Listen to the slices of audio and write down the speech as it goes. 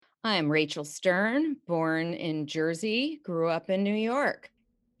I'm Rachel Stern, born in Jersey, grew up in New York.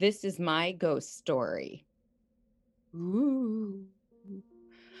 This is my ghost story. Ooh.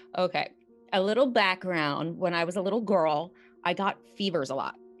 Okay. A little background. When I was a little girl, I got fevers a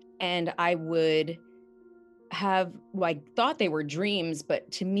lot. And I would have, well, I thought they were dreams,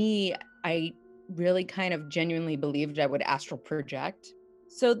 but to me, I really kind of genuinely believed I would astral project.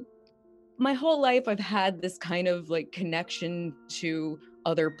 So my whole life, I've had this kind of like connection to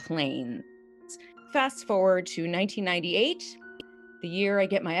other planes. Fast forward to 1998, the year I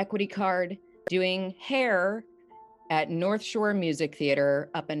get my equity card, doing hair at North Shore Music Theater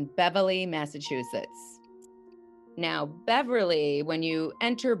up in Beverly, Massachusetts. Now, Beverly, when you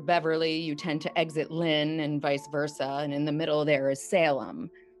enter Beverly, you tend to exit Lynn and vice versa. And in the middle there is Salem.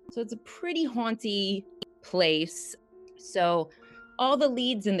 So it's a pretty haunty place. So all the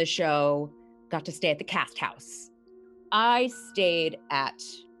leads in the show got to stay at the cast house. I stayed at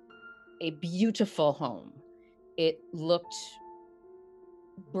a beautiful home. It looked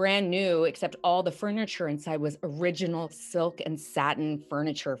brand new, except all the furniture inside was original silk and satin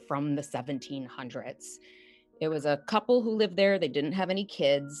furniture from the 1700s. It was a couple who lived there. They didn't have any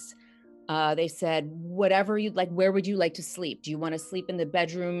kids. They said, whatever you'd like, where would you like to sleep? Do you want to sleep in the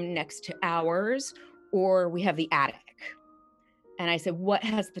bedroom next to ours, or we have the attic? And I said, what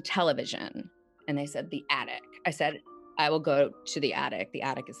has the television? And they said, the attic. I said, I will go to the attic. The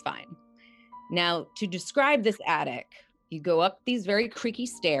attic is fine. Now, to describe this attic, you go up these very creaky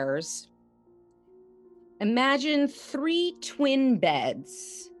stairs. Imagine 3 twin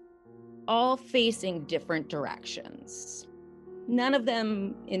beds, all facing different directions. None of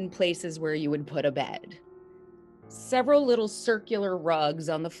them in places where you would put a bed. Several little circular rugs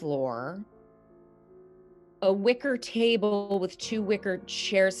on the floor. A wicker table with 2 wicker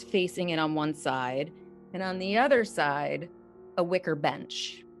chairs facing it on one side, and on the other side, a wicker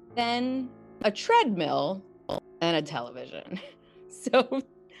bench. Then a treadmill and a television. So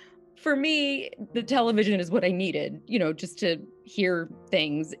for me, the television is what I needed, just to hear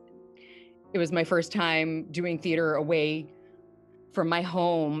things. It was my first time doing theater away from my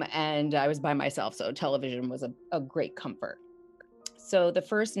home, and I was by myself, so television was a great comfort. So the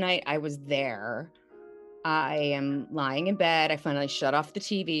first night I was there, I am lying in bed. I finally shut off the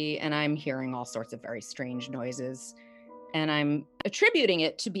TV, and I'm hearing all sorts of very strange noises, and I'm attributing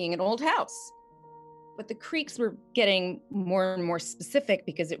it to being an old house. But the creaks were getting more and more specific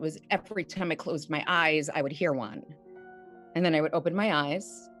because it was every time I closed my eyes, I would hear one. And then I would open my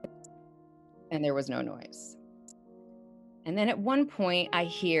eyes and there was no noise. And then at one point, I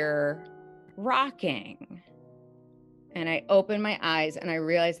hear rocking. And I open my eyes and I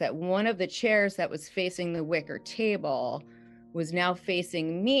realized that one of the chairs that was facing the wicker table was now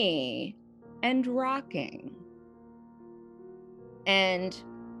facing me and rocking. And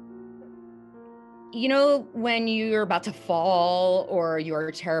when you're about to fall or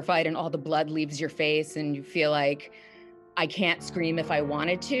you're terrified and all the blood leaves your face and you feel like I can't scream if I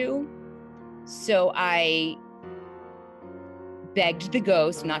wanted to. So I begged the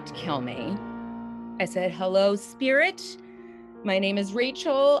ghost not to kill me. I said, hello, spirit. My name is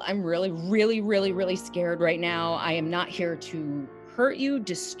Rachel. I'm really, really, really, really scared right now. I am not here to hurt you,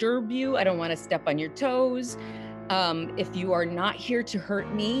 disturb you. I don't want to step on your toes. If you are not here to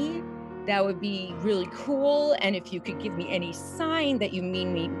hurt me, that would be really cool. And if you could give me any sign that you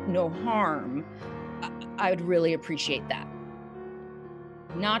mean me no harm, I would really appreciate that.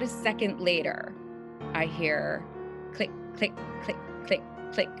 Not a second later, I hear click, click, click, click,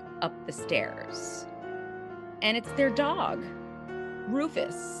 click up the stairs. And it's their dog,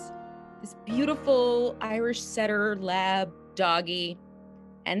 Rufus, this beautiful Irish setter lab doggy.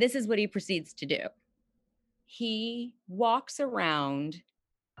 And this is what he proceeds to do. He walks around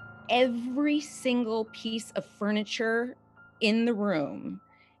every single piece of furniture in the room.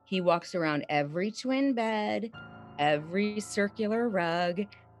 He walks around every twin bed, every circular rug,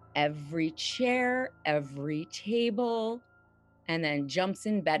 every chair, every table, and then jumps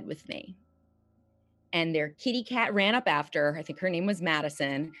in bed with me. And their kitty cat ran up after. I think her name was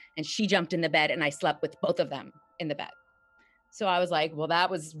Madison, and she jumped in the bed, and I slept with both of them in the bed. So I was like, well, that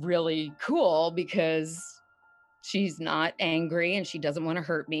was really cool because she's not angry and she doesn't want to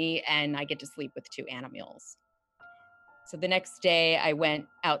hurt me, and I get to sleep with 2 animals. So the next day I went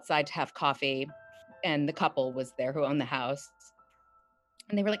outside to have coffee, and the couple was there who owned the house.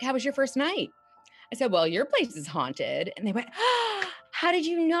 And they were like, how was your first night? I said, well, your place is haunted. And they went, how did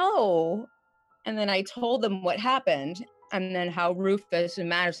you know? And then I told them what happened, and then how Rufus and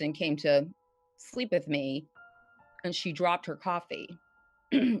Madison came to sleep with me, and she dropped her coffee.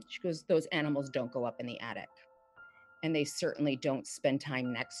 She goes, those animals don't go up in the attic. and they certainly don't spend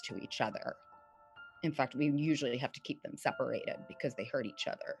time next to each other. In fact, we usually have to keep them separated because they hurt each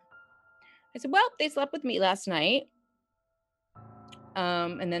other. I said, well, they slept with me last night.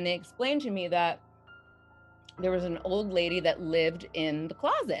 And then they explained to me that there was an old lady that lived in the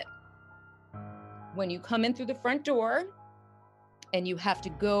closet. When you come in through the front door and you have to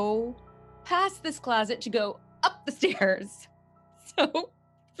go past this closet to go up the stairs. So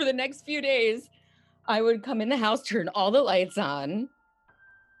for the next few days, I would come in the house, turn all the lights on,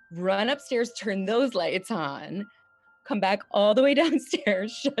 run upstairs, turn those lights on, come back all the way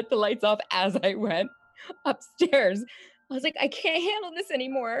downstairs, shut the lights off as I went upstairs. I was like, I can't handle this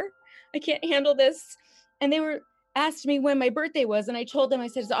anymore. I can't handle this. And they were asked me when my birthday was. And I told them, I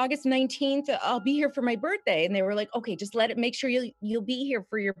said, it's August 19th. I'll be here for my birthday. And they were like, okay, just make sure you'll be here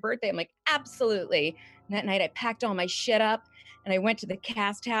for your birthday. I'm like, absolutely. And that night I packed all my shit up and I went to the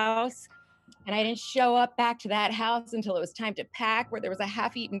cast house. And I didn't show up back to that house until it was time to pack, where there was a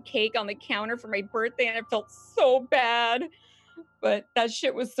half-eaten cake on the counter for my birthday. And I felt so bad. But that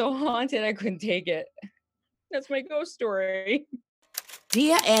shit was so haunted, I couldn't take it. That's my ghost story.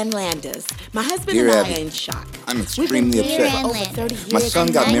 Dear Ann Landis, my husband Dear and I Abby, are in shock. I'm extremely upset. For over 30 years. My son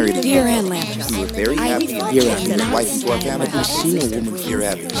got married in Dear April. Ann Landis. We were very happy and Dear his Ann wife into our family. But she a woman. Dear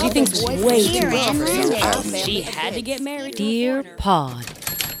Abby. She thinks way too much of Dear herself. Abby. She had to get married. Dear Pod.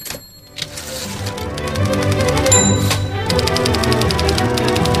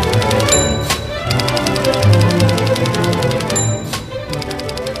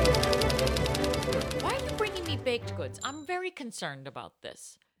 Why are you bringing me baked goods? I'm very concerned about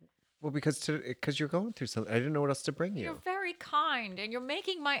this. Well, because you're going through something. I didn't know what else to bring you. You're very kind, and you're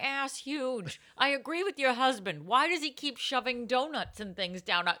making my ass huge. I agree with your husband. Why does he keep shoving donuts and things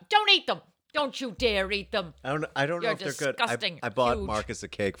down? Don't eat them. Don't you dare eat them. I don't know You're if they're good. disgusting. I bought Huge. Marcus a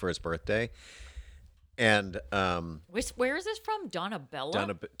cake for his birthday, and Where is this from?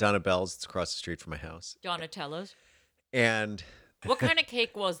 Donabella? Donna Bell's. It's across the street from my house, Donatello's? and What kind of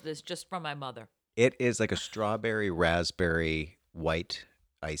cake was this, just from my mother? it is like a strawberry raspberry white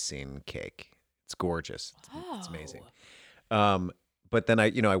icing cake. It's gorgeous. It's amazing. But then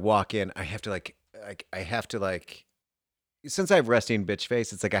I walk in. I have to since I have resting bitch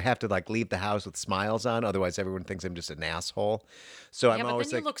face, it's like I have to leave the house with smiles on. Otherwise, everyone thinks I'm just an asshole. So Yeah, I'm but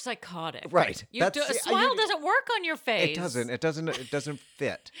always then like, you look psychotic. right. A smile doesn't work on your face. It doesn't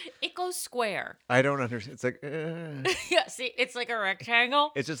fit. It goes square. I don't understand. It's like, Yeah, see, it's like a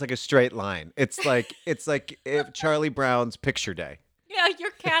rectangle. it's just like a straight line. It's like if Charlie Brown's Picture Day. Yeah, your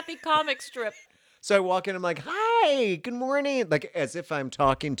Kathy comic strip. So I walk in, I'm like, hi, good morning. Like as if I'm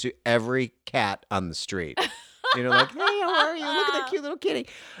talking to every cat on the street. Like, hey, how are you? Look at that cute little kitty.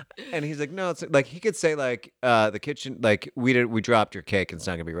 And he's like, no, it's like he could say the kitchen, we dropped your cake and it's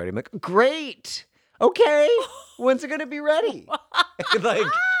not gonna be ready. I'm like, great. Okay. When's it gonna be ready? I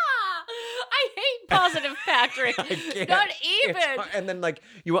hate positive Patrick. I can't. Not It's even. hard. And then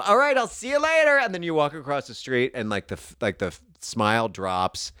all right, I'll see you later. And then you walk across the street and the smile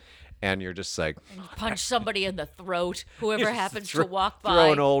drops. And you're just like, You punch somebody in the throat, whoever just happens throw- to walk by.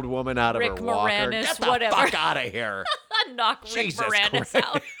 Throw an old woman out of Rick her walker. Moranis, Get the whatever. fuck out of here. Knock Rick Jesus Moranis Christ.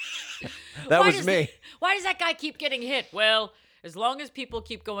 out. That Why was does me. Why does that guy keep getting hit? Well, as long as people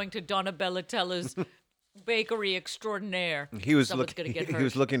keep going to Donna Bellatella's bakery extraordinaire, He was someone's gonna get hurt. He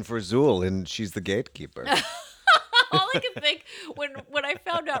was looking for Zool, and she's the gatekeeper. All I could think when I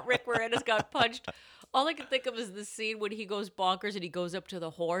found out Rick Moranis got punched, all I could think of is the scene when he goes bonkers and he goes up to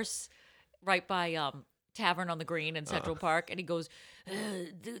the horse right by Tavern on the Green in Central Park, and he goes,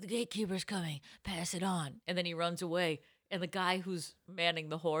 the gatekeeper's coming, pass it on. And then he runs away. And the guy who's manning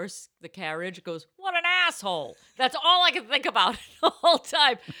the horse, the carriage, goes, what an asshole. That's all I could think about the whole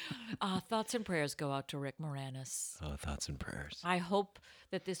time. Thoughts and prayers go out to Rick Moranis. Oh, thoughts and prayers. I hope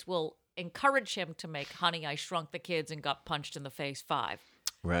that this will encourage him to make Honey, I Shrunk the Kids and Got Punched in the Face 5.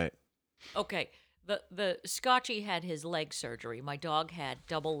 Right. Okay. The Scotchy had his leg surgery. My dog had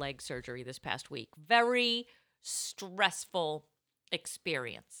double leg surgery this past week. Very stressful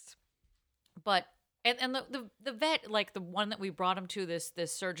experience. But and the vet, like the one that we brought him to, this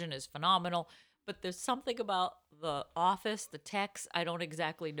surgeon is phenomenal. But there's something about the office, the techs. I don't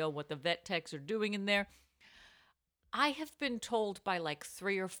exactly know what the vet techs are doing in there. I have been told by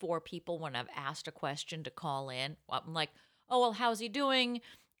 3 or 4 people when I've asked a question to call in. I'm like, oh, well, how's he doing?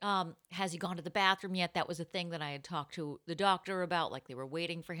 Has he gone to the bathroom yet? That was a thing that I had talked to the doctor about. They were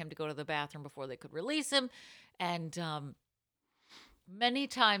waiting for him to go to the bathroom before they could release him. And many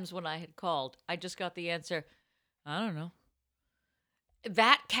times when I had called, I just got the answer, I don't know.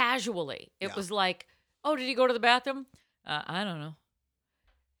 That casually. It was like, oh, did he go to the bathroom? I don't know.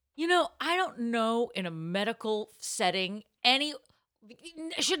 You know, I don't know in a medical setting, it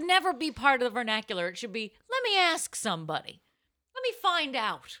should never be part of the vernacular. It should be, let me ask somebody. Let me find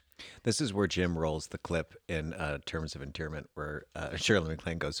out. This is where Jim rolls the clip in Terms of Endearment, where Shirley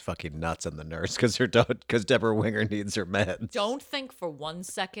MacLaine goes fucking nuts on the nurse because Deborah Winger needs her meds. Don't think for 1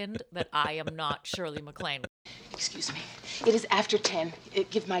 second that I am not Shirley MacLaine. Excuse me. It is after 10.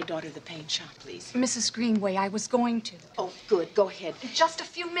 Give my daughter the pain shot, please. Mrs. Greenway, I was going to. Oh, good. Go ahead. In just a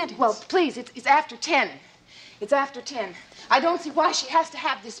few minutes. Well, please, it's after 10. It's after 10. I don't see why she has to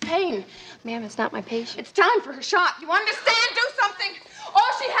have this pain. Ma'am, it's not my patient. It's time for her shot. You understand? Do something.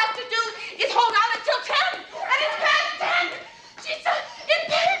 All she has to do is hold out until 10. And it's past 10. She's in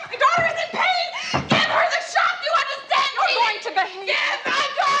pain. My daughter is in pain. Give her the shot. You understand? You're going to behave. Give my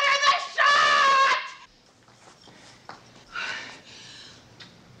daughter the shot!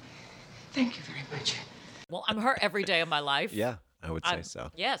 Thank you very much. Well, I'm her every day of my life. Yeah, I would say so.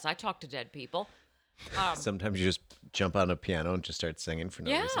 Yes, I talk to dead people. Sometimes you just jump on a piano and just start singing for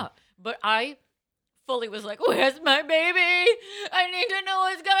no reason. Yeah, but I fully was like, where's my baby? I need to know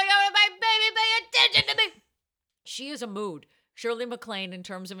what's going on with my baby. Pay attention to me. She is a mood. Shirley MacLaine, in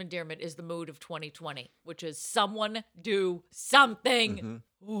Terms of Endearment, is the mood of 2020, which is someone do something.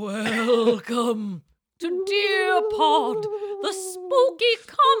 Welcome to Dear Pod, the spooky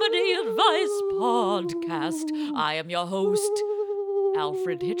comedy advice podcast. I am your host,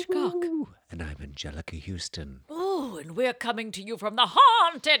 Alfred Hitchcock. And I'm Angelica Houston. Oh, and we're coming to you from the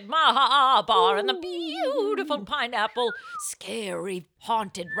haunted Maha Bar in the beautiful Pineapple Scary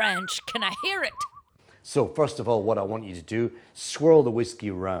Haunted Ranch. Can I hear it? So first of all, what I want you to do, swirl the whiskey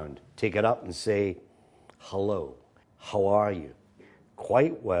around. Take it up and say, hello, how are you?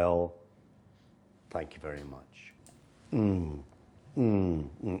 Quite well, thank you very much. Ew.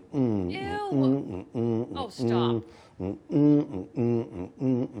 Oh, stop.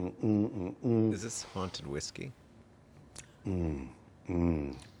 Is this haunted whiskey?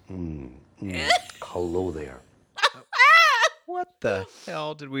 Hello there. What the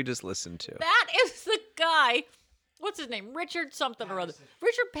hell did we just listen to? That is the guy. What's his name? Richard something or other.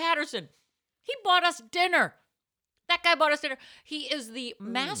 Richard Patterson. He bought us dinner. That guy bought us dinner. He is the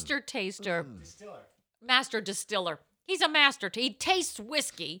master taster. Master distiller. He's a master. He tastes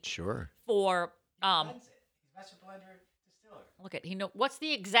whiskey. Sure. For Master blender distiller. look at what's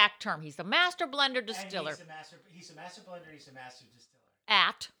the exact term? He's the master blender distiller He's a master blender. He's a master distiller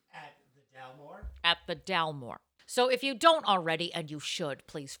at the Dalmore. So if you don't already, and you should,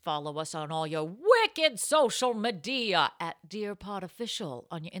 please follow us on all your wicked social media at Dear Pod Official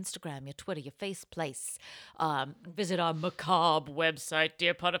on your Instagram, your Twitter, your Faceplace. Visit our macabre website,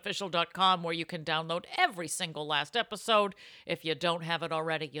 dearpodofficial.com, where you can download every single last episode. If you don't have it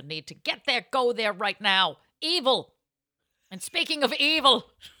already, you need to get there. Go there right now. Evil. And speaking of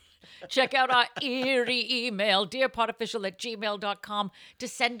evil, check out our eerie email, dearpodofficial@gmail.com, to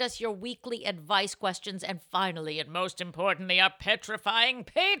send us your weekly advice questions. And finally, and most importantly, our petrifying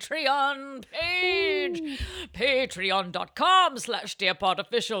Patreon page,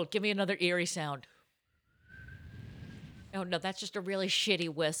 patreon.com/dearpodofficial. Give me another eerie sound. Oh, no, that's just a really shitty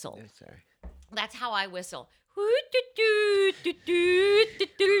whistle. Yeah, sorry. That's how I whistle.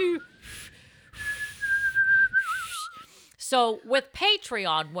 So with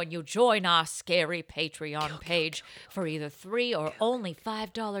Patreon, when you join our scary Patreon page for either $3 or only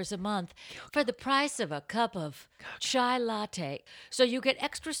 $5 a month for the price of a cup of chai latte. So you get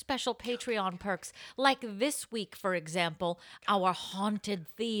extra special Patreon perks like this week, for example, our haunted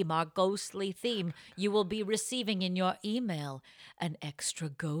theme, our ghostly theme. You will be receiving in your email an extra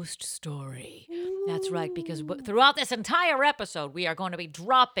ghost story. That's right, because throughout this entire episode, we are going to be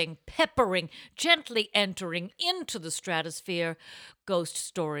dropping, peppering, gently entering into the stratosphere ghost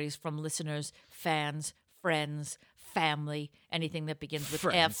stories from listeners, fans, friends, family, anything that begins with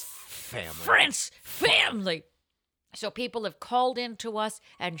F. Friends, family. So people have called in to us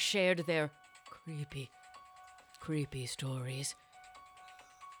and shared their creepy stories.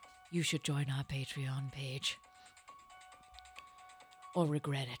 You should join our Patreon page. Or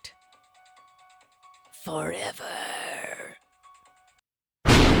regret it. Forever.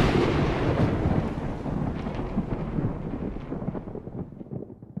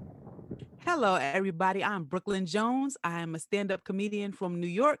 Hello, everybody. I'm Brooklyn Jones. I am a stand-up comedian from New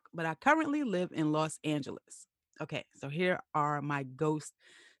York, but I currently live in Los Angeles. Okay, so here are my ghost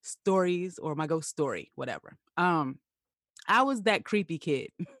stories, or my ghost story, whatever. I was that creepy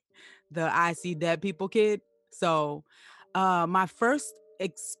kid, the I see dead people kid. So my first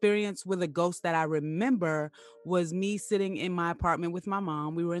experience with a ghost that I remember was me sitting in my apartment with my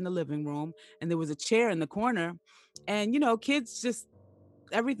mom. We were in the living room and there was a chair in the corner, and kids just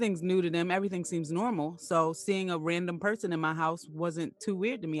everything's new to them. Everything seems normal. So seeing a random person in my house wasn't too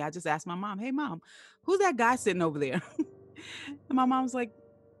weird to me. I just asked my mom, "Hey mom, who's that guy sitting over there?" And my mom's like,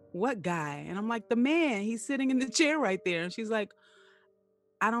 "What guy?" And I'm like, "The man, he's sitting in the chair right there." And she's like,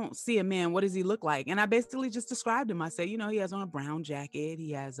 "I don't see a man. What does he look like?" And I basically just described him. I said, he has on a brown jacket.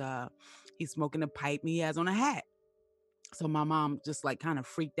 He's smoking a pipe. And he has on a hat. So my mom just like kind of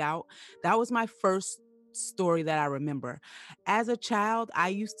freaked out. That was my first story that I remember. As a child, I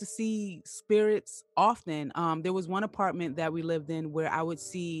used to see spirits often. There was one apartment that we lived in where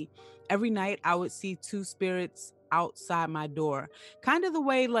every night I would see two spirits outside my door. Kind of the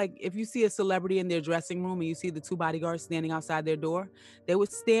way, like if you see a celebrity in their dressing room and you see the two bodyguards standing outside their door, they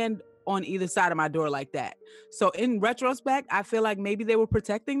would stand on either side of my door like that. So in retrospect, I feel like maybe they were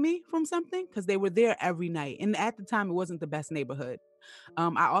protecting me from something because they were there every night. And at the time, it wasn't the best neighborhood.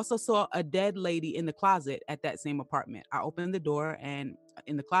 I also saw a dead lady in the closet at that same apartment. I opened the door and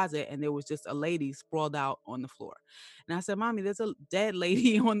in the closet, and there was just a lady sprawled out on the floor. And I said, "Mommy, there's a dead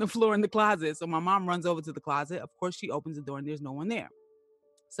lady on the floor in the closet." So my mom runs over to the closet. Of course, she opens the door and there's no one there.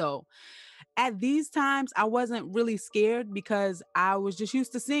 So at these times, I wasn't really scared because I was just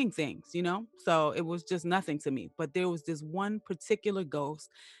used to seeing things, So it was just nothing to me. But there was this one particular ghost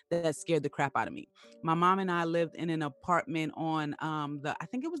that scared the crap out of me. My mom and I lived in an apartment on I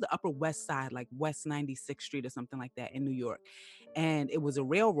think it was the Upper West Side, like West 96th Street or something like that in New York. And it was a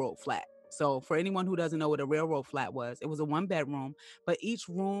railroad flat. So for anyone who doesn't know what a railroad flat was, it was a 1-bedroom, but each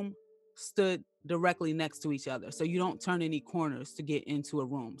room stood directly next to each other. So you don't turn any corners to get into a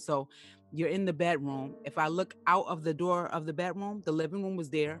room. So you're in the bedroom. If I look out of the door of the bedroom, the living room was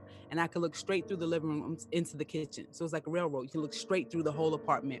there, and I could look straight through the living room into the kitchen. So it's like a railroad. You can look straight through the whole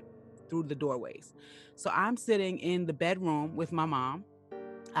apartment through the doorways. So I'm sitting in the bedroom with my mom.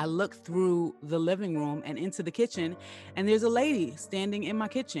 I look through the living room and into the kitchen, and there's a lady standing in my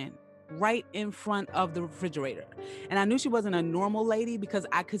kitchen right in front of the refrigerator. And I knew she wasn't a normal lady because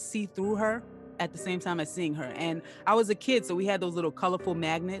I could see through her at the same time as seeing her. And I was a kid, so we had those little colorful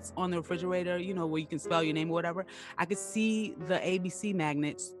magnets on the refrigerator, where you can spell your name or whatever. I could see the ABC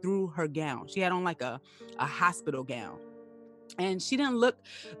magnets through her gown. She had on like a hospital gown. And she didn't look,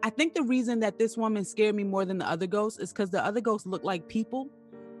 I think the reason that this woman scared me more than the other ghosts is because the other ghosts looked like people.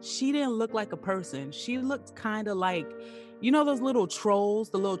 She didn't look like a person. She looked kind of like, those little trolls,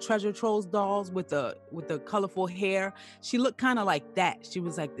 the little treasure trolls dolls with the colorful hair. She looked kind of like that. She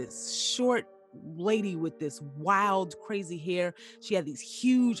was like this short lady with this wild, crazy hair. She had these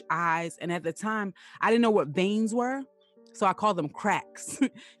huge eyes. And at the time, I didn't know what veins were. So I called them cracks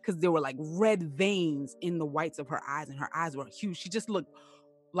because there were like red veins in the whites of her eyes, and her eyes were huge. She just looked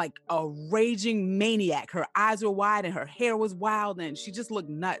like a raging maniac. Her eyes were wide and her hair was wild and she just looked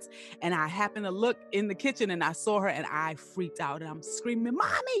nuts. And I happened to look in the kitchen and I saw her and I freaked out and I'm screaming,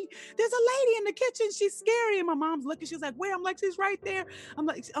 "Mommy, there's a lady in the kitchen. She's scary." And my mom's looking, she's like, "Where?" I'm like, "She's right there." I'm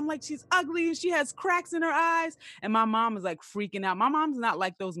like, "She's ugly and she has cracks in her eyes." And my mom is like freaking out. My mom's not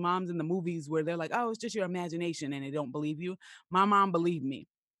like those moms in the movies where they're like, "Oh, it's just your imagination," and they don't believe you. My mom believed me.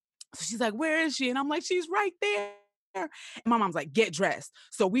 So she's like, "Where is she?" And I'm like, "She's right there." And my mom's like, "Get dressed."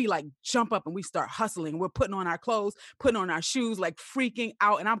 So we like jump up and we start hustling. We're putting on our clothes, putting on our shoes, like freaking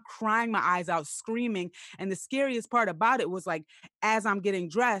out. And I'm crying my eyes out, screaming. And the scariest part about it was like, as I'm getting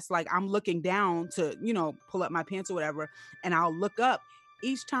dressed, like I'm looking down to, pull up my pants or whatever. And I'll look up.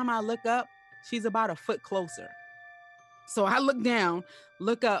 Each time I look up, she's about a foot closer. So I look down,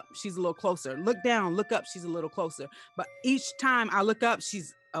 look up, she's a little closer. Look down, look up, she's a little closer. But each time I look up,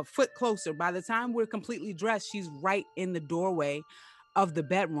 she's a foot closer. By the time we're completely dressed, she's right in the doorway of the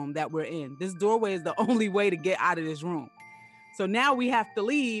bedroom that we're in. This doorway is the only way to get out of this room. So now we have to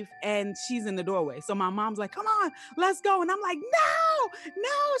leave and she's in the doorway. So my mom's like, "Come on, let's go." And I'm like, no,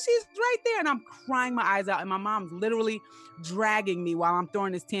 she's right there. And I'm crying my eyes out. And my mom's literally dragging me while I'm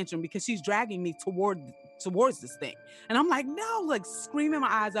throwing this tantrum because she's dragging me towards this thing. And I'm like, "No," like screaming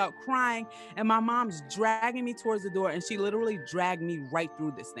my eyes out, crying. And my mom's dragging me towards the door. And she literally dragged me right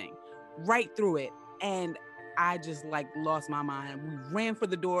through this thing, right through it. And I just like lost my mind. We ran for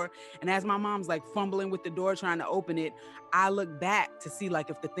the door. And as my mom's like fumbling with the door, trying to open it, I look back to see like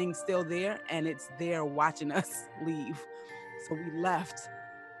if the thing's still there, and it's there watching us leave. So we left.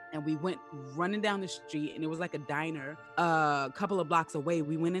 and we went running down the street, and it was like a diner a couple of blocks away.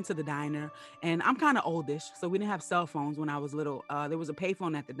 We went into the diner, and I'm kind of oldish, so we didn't have cell phones when I was little. There was a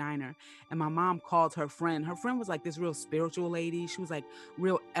payphone at the diner, and my mom called her friend. Her friend was like this real spiritual lady. She was like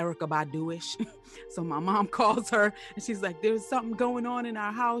real Erykah Badu-ish. So my mom calls her, and she's like, there's something going on in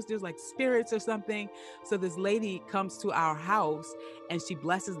our house. There's like spirits or something. So this lady comes to our house, and she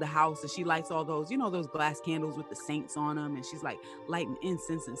blesses the house, and she lights all those, those glass candles with the saints on them, and she's like lighting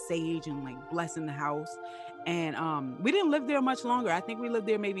incense and sage and like blessing the house. And we didn't live there much longer. I think we lived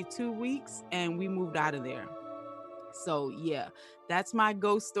there maybe 2 weeks, and we moved out of there. So yeah, that's my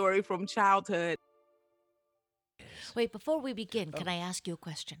ghost story from childhood. Wait, before we begin, can I ask you a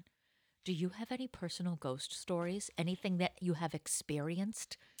question? Do you have any personal ghost stories? Anything that you have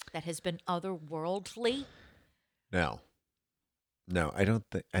experienced that has been otherworldly? No, I don't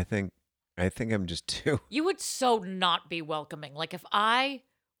think. I think I'm just too. You would so not be welcoming. Like if I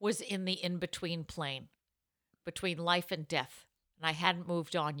was in the in-between plane between life and death, and I hadn't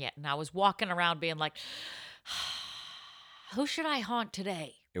moved on yet, and I was walking around being like, who should I haunt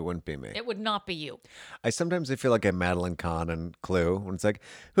today? It wouldn't be me. It would not be you. I sometimes feel like I'm Madeline Kahn and Clue when it's like,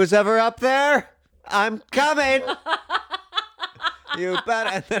 who's ever up there? I'm coming. You better.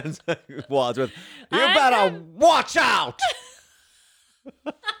 And then it's like Wadsworth. You better watch out.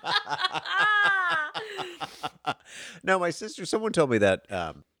 No, my sister, someone told me that.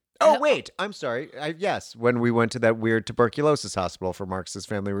 Oh, wait, I'm sorry. Yes, when we went to that weird tuberculosis hospital for Marcus's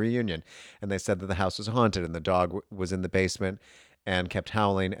family reunion, and they said that the house was haunted and the dog was in the basement and kept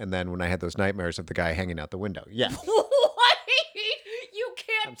howling. And then when I had those nightmares of the guy hanging out the window. Yeah. What? You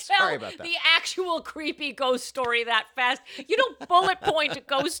can't tell the actual creepy ghost story that fast. You don't bullet point a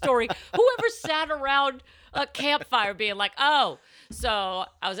ghost story. Whoever sat around a campfire being like, oh, so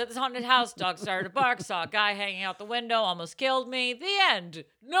I was at this haunted house, dog started to bark, saw a guy hanging out the window, almost killed me. The end.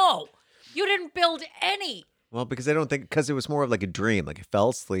 No, you didn't build any. Well, because because it was more of like a dream, like I fell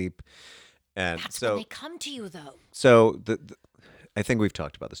asleep. And that's so when they come to you, though. So I think we've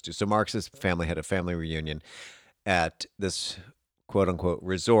talked about this too. So Marcus's family had a family reunion at this quote unquote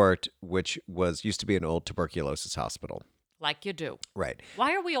resort, which used to be an old tuberculosis hospital. Like you do. Right.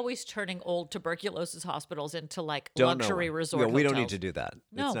 Why are we always turning old tuberculosis hospitals into like luxury resort hotels? We don't need to do that.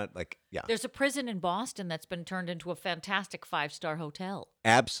 No. It's not like, yeah. There's a prison in Boston that's been turned into a fantastic 5-star hotel.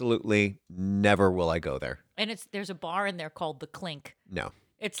 Absolutely never will I go there. And there's a bar in there called The Clink. No.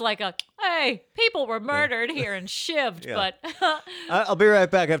 It's like hey, people were murdered here and shivved, Yeah. but... I'll be right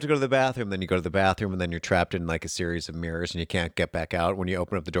back. I have to go to the bathroom. Then you go to the bathroom, and then you're trapped in like a series of mirrors, and you can't get back out. When you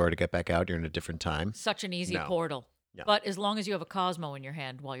open up the door to get back out, you're in a different time. Such an easy portal. Yeah. But as long as you have a Cosmo in your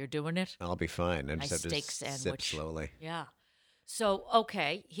hand while you're doing it... I'll be fine. I nice just have steak to sandwich. sip slowly. Yeah. So,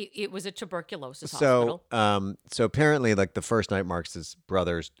 okay, it was a tuberculosis hospital. So apparently, like the first night, Marcus's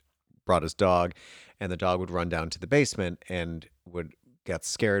brothers brought his dog, and the dog would run down to the basement and would get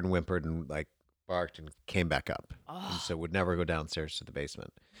scared and whimpered and like barked and came back up. Oh. And so would never go downstairs to the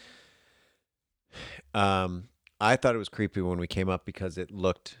basement. I thought it was creepy when we came up because it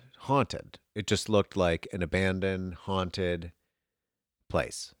looked haunted. It just looked like an abandoned, haunted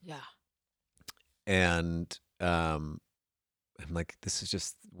place. Yeah. And I'm like, this is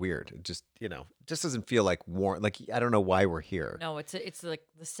just weird. It just, just doesn't feel like warm. Like, I don't know why we're here. No, it's like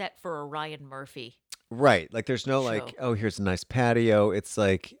the set for a Ryan Murphy. Right. Like, there's no show. Like, oh, here's a nice patio. It's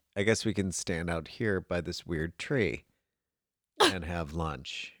like, I guess we can stand out here by this weird tree and have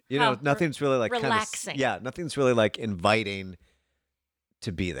lunch. Nothing's really like relaxing. Nothing's really like inviting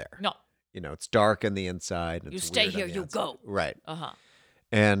to be there. No. It's dark on the inside. And you it's stay weird here, on the you outside. go. Right. Uh-huh.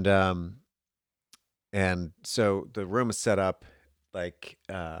 And so the room is set up like,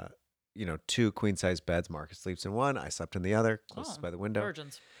 2 queen-size beds. Marcus sleeps in one. I slept in the other, closest by the window.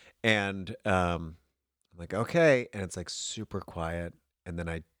 Virgins. And I'm like, okay. And it's like super quiet. And then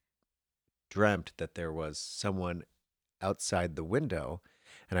I dreamt that there was someone outside the window.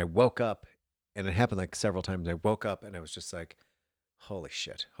 And I woke up, and it happened like several times. I woke up, and I was just like, holy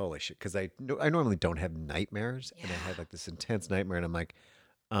shit. Because I normally don't have nightmares. Yeah. And I had like this intense nightmare. And I'm like,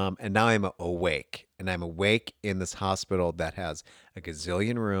 and now I'm awake. And I'm awake in this hospital that has a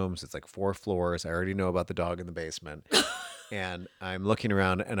gazillion rooms. It's like 4 floors. I already know about the dog in the basement. And I'm looking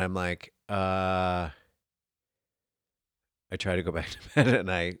around, and I'm like, I tried to go back to bed,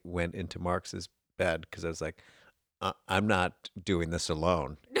 and I went into Marcus's bed because I was like, I'm not doing this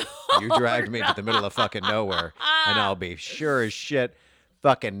alone. You dragged me to the middle of fucking nowhere, and I'll be sure as shit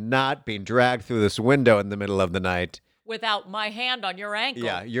fucking not being dragged through this window in the middle of the night. without my hand on your ankle.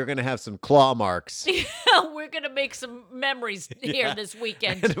 Yeah, you're gonna have some claw marks. We're going to make some memories here this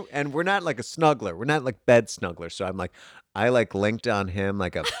weekend. And we're not like a snuggler. We're not like bed snugglers. So I'm like, I like linked on him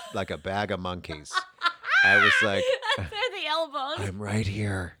like a bag of monkeys. I was like, They're the elbows. I'm right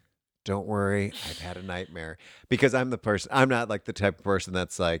here. Don't worry. I've had a nightmare. Because I'm not like the type of person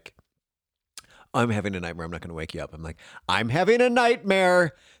that's like, I'm having a nightmare. I'm not going to wake you up. I'm like, I'm having a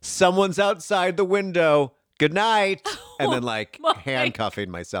nightmare. Someone's outside the window. Good night. And then like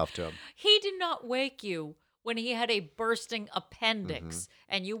handcuffing myself to him. He did not wake you when he had a bursting appendix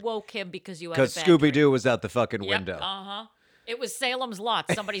and you woke him because you had a Because bad Scooby Doo was out the fucking Yep, window. Uh-huh. It was Salem's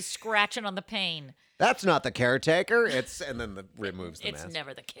Lot. Somebody's scratching on the pane. That's not the caretaker. And then removes the It's mask.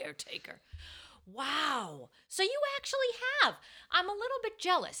 never the caretaker. Wow. So you actually have. I'm a little bit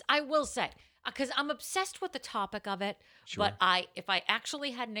jealous, I will say, because I'm obsessed with the topic of it. Sure. But if I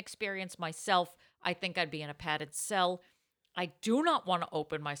actually had an experience myself, I think I'd be in a padded cell. I do not want to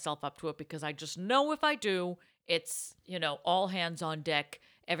open myself up to it because I just know if I do, it's, all hands on deck.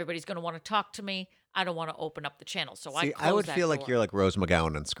 Everybody's going to want to talk to me. I don't want to open up the channel. So See, I would that feel door. like you're like Rose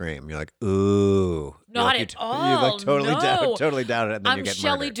McGowan and Scream. You're like, ooh. Not you're at like, all. You're like totally no. down, totally down it, and then I'm you get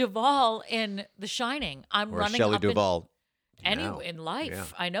Shelley murdered. Duvall in The Shining. I'm Or running Shelley up Duvall. Anyway, now. in life, Yeah.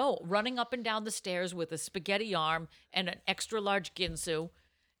 I know, running up and down the stairs with a spaghetti arm and an extra large Ginsu.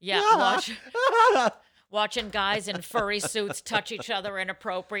 Yeah, watching guys in furry suits touch each other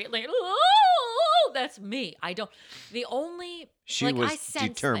inappropriately. Ooh, that's me. I don't. The only She I was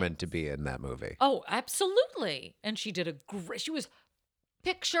sense determined to be in that movie. Oh, absolutely. And she did a great. She was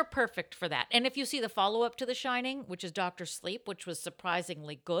picture perfect for that. And if you see the follow up to The Shining, which is Dr. Sleep, which was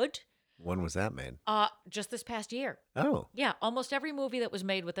surprisingly good. When was that made? Just this past year. Oh. Yeah, almost every movie that was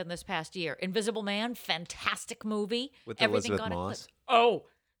made within this past year. Invisible Man, fantastic movie. With Everything Elizabeth got Moss? Oh,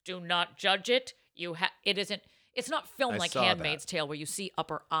 do not judge it. It isn't. It's not filmed I like saw Handmaid's that. Tale where you see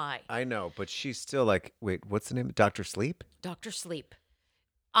upper eye. I know, but she's still like, wait, what's the name? Dr. Sleep? Dr. Sleep.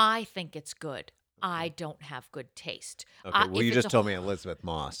 I think it's good. I don't have good taste. Okay, well, if you it's just a- told me Elizabeth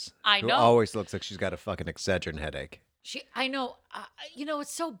Moss. I who know. always looks like she's got a fucking Excedrin headache. I know.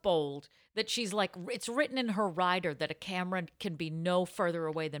 It's so bold that she's like, it's written in her rider that a camera can be no further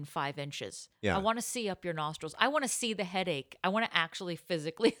away than 5 inches. Yeah. I want to see up your nostrils. I want to see the headache. I want to actually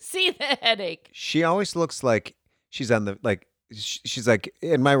physically see the headache. She always looks like she's on the, like, she's like,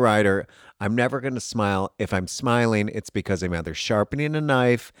 in my rider, I'm never going to smile. If I'm smiling, it's because I'm either sharpening a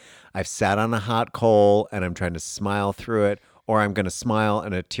knife, I've sat on a hot coal, and I'm trying to smile through it, or I'm going to smile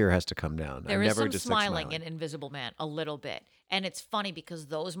and a tear has to come down. There I'm is never some just smiling like in Invisible Man, a little bit. And it's funny because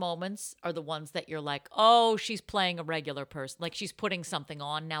those moments are the ones that you're like, oh, she's playing a regular person. Like she's putting something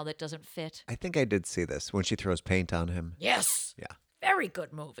on now that doesn't fit. I think I did see this when she throws paint on him. Yes. Yeah. Very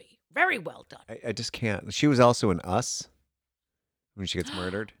good movie. Very well done. I just can't. She was also in Us when she gets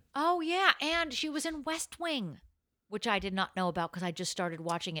murdered. Oh, yeah. And she was in West Wing, which I did not know about because I just started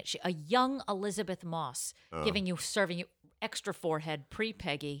watching it. A young Elizabeth Moss serving you extra forehead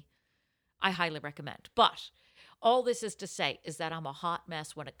pre-Peggy. I highly recommend. But all this is to say is that I'm a hot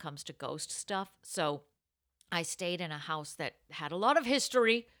mess when it comes to ghost stuff. So I stayed in a house that had a lot of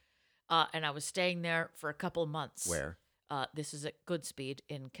history, and I was staying there for a couple of months. Where? This is at Goodspeed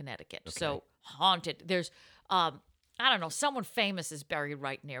in Connecticut. Okay. So haunted. There's, I don't know, someone famous is buried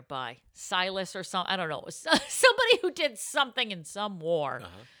right nearby. Silas or something. I don't know. Somebody who did something in some war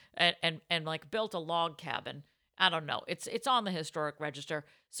and like built a log cabin. I don't know. It's on the historic register.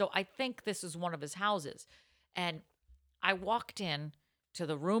 So I think this is one of his houses. And I walked in to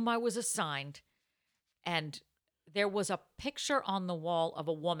the room I was assigned, and there was a picture on the wall of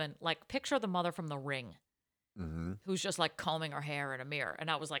a woman, like picture the mother from The Ring, who's just like combing her hair in a mirror.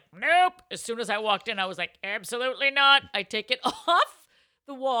 And I was like, nope. As soon as I walked in, I was like, absolutely not. I take it off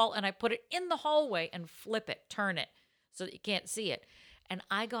the wall and I put it in the hallway and flip it, turn it so that you can't see it. And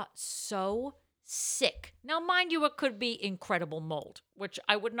I got so sick. Now, mind you, it could be incredible mold, which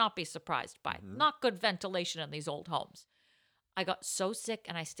I would not be surprised by. Not good ventilation in these old homes. I got so sick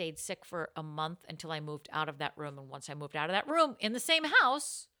and I stayed sick for a month until I moved out of that room. And once I moved out of that room in the same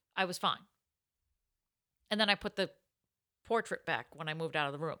house, I was fine. And then I put the portrait back when I moved out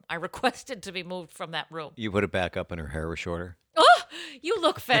of the room. I requested to be moved from that room. You put it back up and her hair was shorter? Oh, you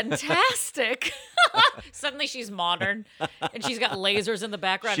look fantastic. Suddenly she's modern and she's got lasers in the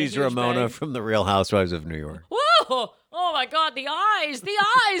background. She's and huge Ramona bangs. from The Real Housewives of New York. Whoa! Oh my God, the eyes,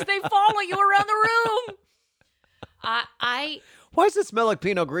 they follow you around the room. Why does it smell like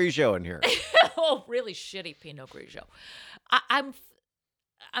Pinot Grigio in here? Oh, really shitty Pinot Grigio.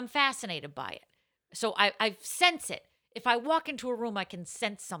 I'm fascinated by it. So I sense it. If I walk into a room, I can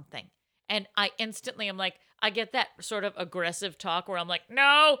sense something. And I instantly am like, I get that sort of aggressive talk where I'm like,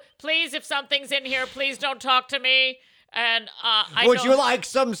 no, please, if something's in here, please don't talk to me. And Would you like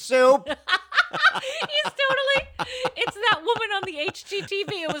some soup? He's totally, it's that woman on the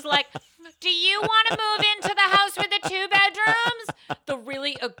HGTV. It was like, do you want to move into the house with the 2 bedrooms? The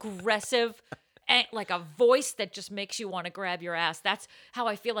really aggressive, like a voice that just makes you want to grab your ass. That's how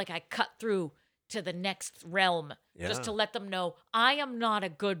I feel like I cut through to the next realm, just to let them know I am not a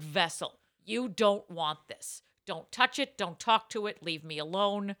good vessel. You don't want this. Don't touch it. Don't talk to it. Leave me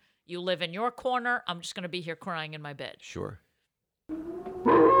alone. You live in your corner. I'm just going to be here crying in my bed. Sure.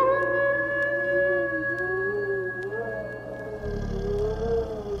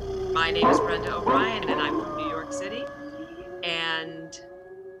 My name is Brenda O'Brien, and I'm from New York City. And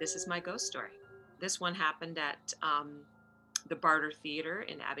this is my ghost story. This one happened at the Barter Theater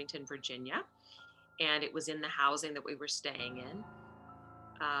in Abington, Virginia. And it was in the housing that we were staying in.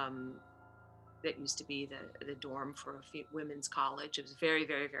 That used to be the dorm for a women's college. It was a very,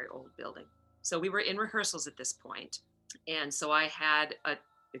 very, very old building. So we were in rehearsals at this point. And so I had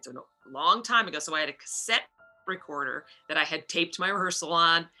it's a long time ago, so I had a cassette recorder that I had taped my rehearsal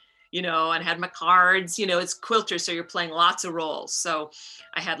on, and had my cards, it's Quilter, so you're playing lots of roles. So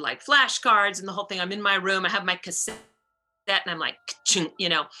I had like flashcards and the whole thing. I'm in my room, I have my cassette, and I'm like,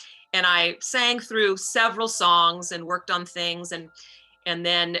 and I sang through several songs and worked on things. And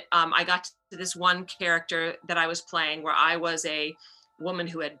then I got to this one character that I was playing where I was a woman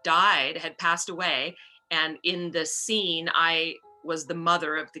who had passed away. And in the scene, I was the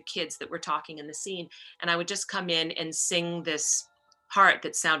mother of the kids that were talking in the scene. And I would just come in and sing this part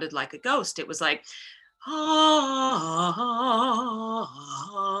that sounded like a ghost. It was like,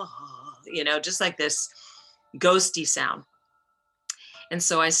 just like this ghosty sound. And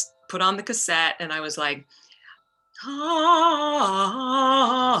so I put on the cassette and I was like,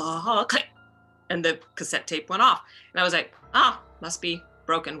 click, and the cassette tape went off. And I was like, must be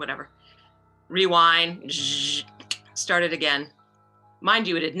broken, whatever. Rewind, started again. Mind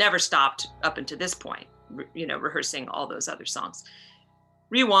you, it had never stopped up until this point, rehearsing all those other songs.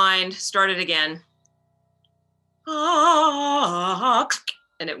 Rewind, started again. And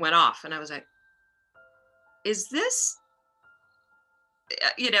it went off. And I was like, is this,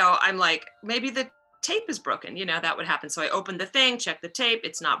 I'm like, maybe the tape is broken, that would happen. So I opened the thing, checked the tape,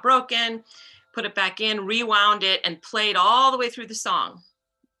 it's not broken, put it back in, rewound it, and played all the way through the song.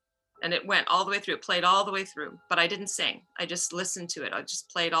 And it went all the way through, it played all the way through, but I didn't sing. I just listened to it. I just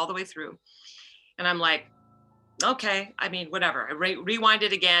played all the way through. And I'm like, okay, whatever. I rewind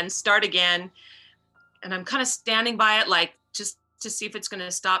it again, start again. And I'm kind of standing by it, like, just to see if it's going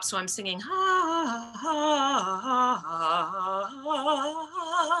to stop. So I'm singing, and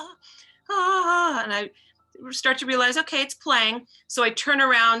I start to realize, okay, it's playing. So I turn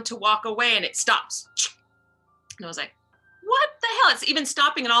around to walk away and it stops. And I was like, what the hell? It's even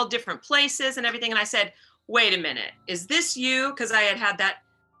stopping in all different places and everything. And I said, wait a minute, is this you? Because I had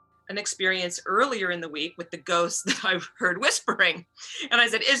an experience earlier in the week with the ghost that I heard whispering. And I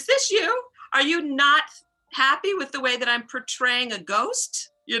said, is this you? Are you not happy with the way that I'm portraying a ghost?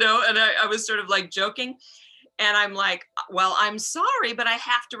 And I was sort of like joking. And I'm like, well, I'm sorry, but I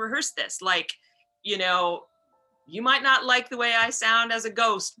have to rehearse this. Like, you might not like the way I sound as a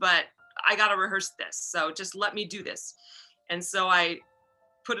ghost, but I got to rehearse this. So just let me do this. And so I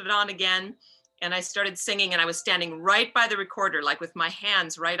put it on again and I started singing, and I was standing right by the recorder, like with my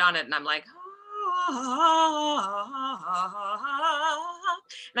hands right on it. And I'm like,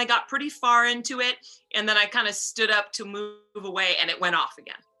 and I got pretty far into it. And then I kind of stood up to move away and it went off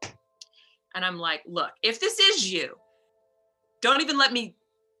again. And I'm like, look, if this is you, don't even let me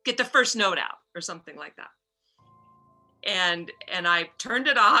get the first note out or something like that. And I turned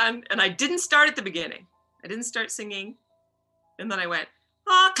it on and I didn't start at the beginning. I didn't start singing. And then I went,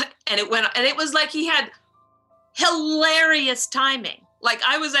 and it went, and it was like he had hilarious timing. Like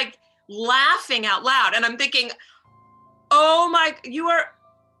I was like laughing out loud and I'm thinking, oh my, you are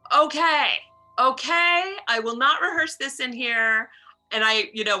okay. I will not rehearse this in here. And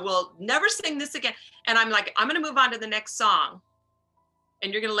I, will never sing this again. And I'm like, I'm going to move on to the next song.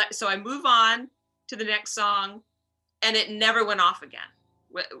 And you're going to so I move on to the next song and it never went off again.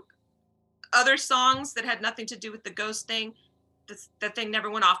 Other songs that had nothing to do with the ghost thing, the thing never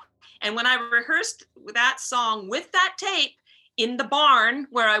went off. And when I rehearsed that song with that tape in the barn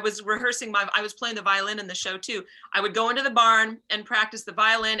where I was rehearsing I was playing the violin in the show too. I would go into the barn and practice the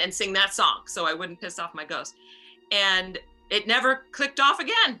violin and sing that song so I wouldn't piss off my ghost. And it never clicked off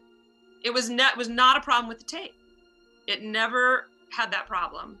again. It was not a problem with the tape. It never had that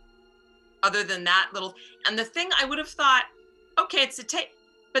problem other than that little, and the thing I would have thought, okay, it's a tape,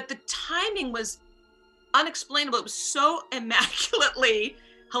 but the timing was unexplainable. It was so immaculately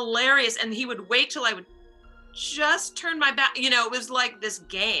hilarious. And he would wait till I would just turn my back. You know, it was like this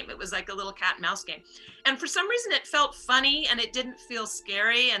game. It was like a little cat and mouse game. And for some reason it felt funny and it didn't feel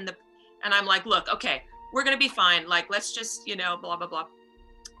scary. And I'm like, look, okay, we're going to be fine. Like, let's just, you know, blah, blah, blah.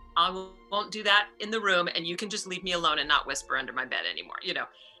 I won't do that in the room, and you can just leave me alone and not whisper under my bed anymore, you know?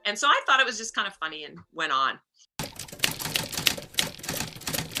 And so I thought it was just kind of funny and went on.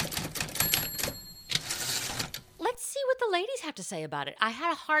 Let's see what the ladies have to say about it. I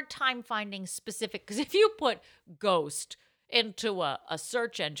had a hard time finding specific, because if you put ghost into a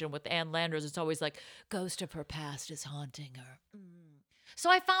search engine with Ann Landers, it's always like, ghost of her past is haunting her. So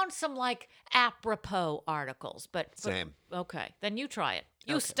I found some like apropos articles, but Same. Okay, then you try it.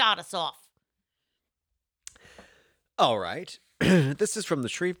 You Okay. start us off. All right. This is from the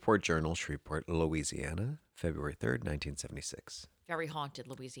Shreveport Journal, Shreveport, Louisiana, February 3rd, 1976. Very haunted,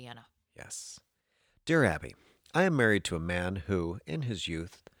 Louisiana. Yes. Dear Abby, I am married to a man who, in his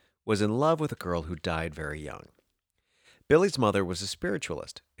youth, was in love with a girl who died very young. Billy's mother was a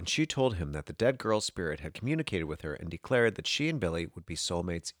spiritualist, and she told him that the dead girl's spirit had communicated with her and declared that she and Billy would be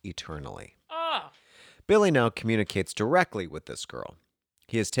soulmates eternally. Billy now communicates directly with this girl.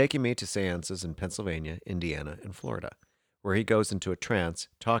 He is taking me to seances in Pennsylvania, Indiana, and Florida, where he goes into a trance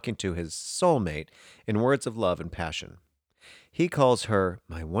talking to his soulmate in words of love and passion. He calls her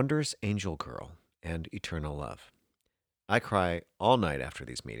my wondrous angel girl and eternal love. I cry all night after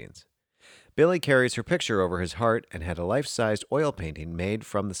these meetings. Billy carries her picture over his heart and had a life-sized oil painting made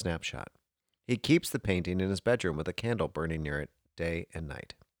from the snapshot. He keeps the painting in his bedroom with a candle burning near it day and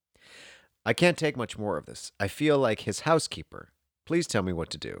night. I can't take much more of this. I feel like his housekeeper. Please tell me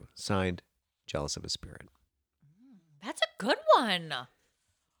what to do. Signed, Jealous of his spirit. That's a good one.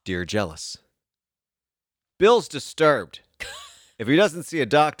 Dear Jealous. Bill's disturbed. If he doesn't see a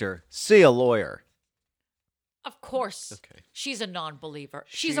doctor, see a lawyer. Of course. Okay. She's a non-believer.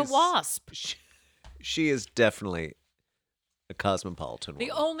 She's a wasp. She is definitely a cosmopolitan The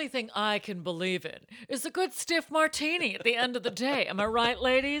woman. only thing I can believe in is a good stiff martini at the end of the day. Am I right,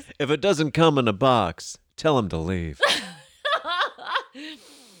 ladies? If it doesn't come in a box, tell him to leave.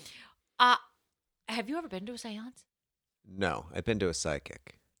 Have you ever been to a seance? No, I've been to a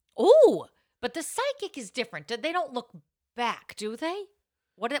psychic. Oh, but the psychic is different. They don't look back, do they?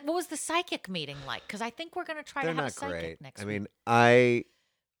 What was the psychic meeting like? Because I think we're going to try They're to have not a psychic great. next I week. mean,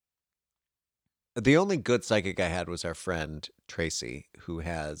 the only good psychic I had was our friend Tracy, who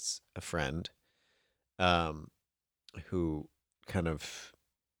has a friend who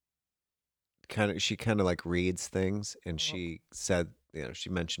she kind of like reads things, and she said, you know, she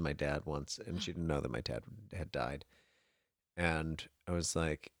mentioned my dad once, and she didn't know that my dad had died. And I was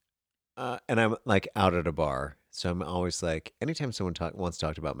like, and I'm like out at a bar, so I'm always like, anytime someone wants to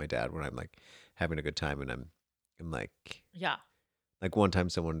talk about my dad, when I'm like having a good time, and I'm like, yeah. Like one time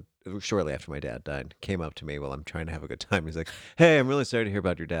someone, shortly after my dad died, came up to me while I'm trying to have a good time. He's like, hey, I'm really sorry to hear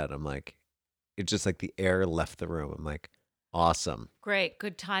about your dad. I'm like, it's just like the air left the room. I'm like, awesome. Great.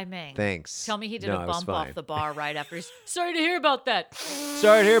 Good timing. Thanks. Tell me he did No, a I was bump off fine. the bar right after he's sorry to hear about that.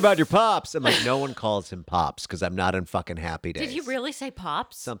 Sorry to hear about your pops. And like, no one calls him Pops because I'm not in fucking Happy Days. Did he really say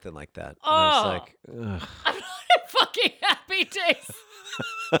Pops? Something like that. Oh. And I was like, ugh. I'm not in fucking Happy Days.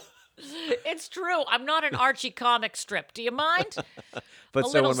 It's true. I'm not an Archie comic strip. Do you mind? But a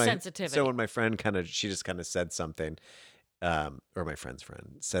so little when my sensitivity. so when my friend she just kind of said something, or my friend's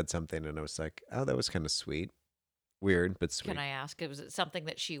friend said something, and I was like, oh, that was kind of sweet, weird, but sweet. Can I ask? Was it something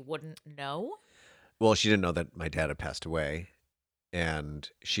that she wouldn't know? Well, she didn't know that my dad had passed away, and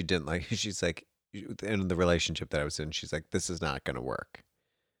she didn't like. She's like, in the relationship that I was in, she's like, this is not going to work.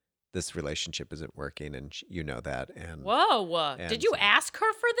 This relationship isn't working, and you know that. And Whoa! and Did you ask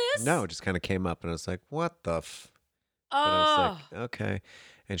her for this? No, it just kind of came up, and I was like, what the f? Oh. But I was like, okay.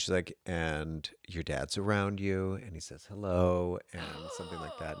 And she's like, and your dad's around you, and he says hello, and something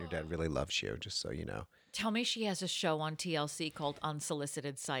like that. And your dad really loves you, just so you know. Tell me she has a show on TLC called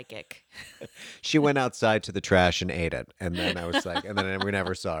Unsolicited Psychic. She went outside to the trash and ate it. And then I was like, and then we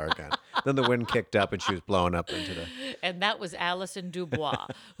never saw her again. Then the wind kicked up and she was blowing up into the. And that was Alison Dubois,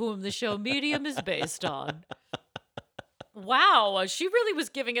 whom the show Medium is based on. Wow, she really was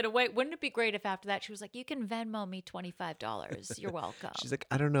giving it away. Wouldn't it be great if after that she was like, you can Venmo me $25. You're welcome. She's like,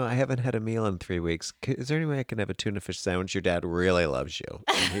 I don't know. I haven't had a meal in 3 weeks. Is there any way I can have a tuna fish sandwich? Your dad really loves you.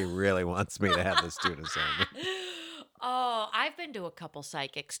 And he really wants me to have this tuna sandwich. Oh, I've been to a couple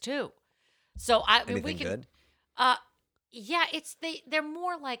psychics too. So I mean, we Anything can. good? Yeah, they're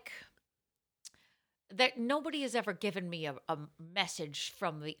more like that. Nobody has ever given me a message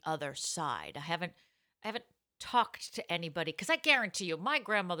from the other side. I haven't talked to anybody because I guarantee you, my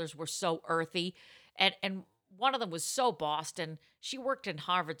grandmothers were so earthy, And one of them was so Boston. She worked in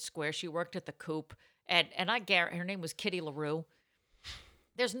Harvard Square. She worked at the Coop. And I guarantee her name was Kitty LaRue.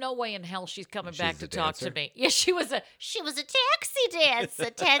 There's no way in hell she's coming back to talk to me. Yeah, she was a taxi dancer,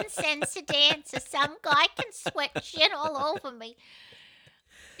 10 cents a dancer. Some guy can sweat shit all over me.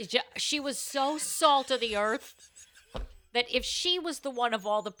 She was so salt of the earth that if she was the one of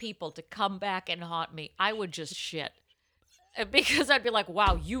all the people to come back and haunt me, I would just shit. Because I'd be like,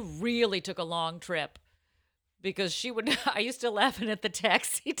 wow, you really took a long trip. Because I used to laughing at the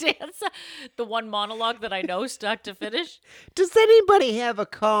taxi dancer, the one monologue that I know start to finish. Does anybody have a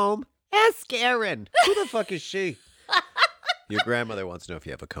comb? Ask Erin. Who the fuck is she? Your grandmother wants to know if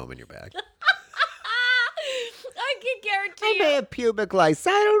you have a comb in your bag. I can guarantee I may have pubic lice. I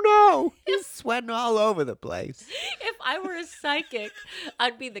don't know. He's sweating all over the place. If I were a psychic,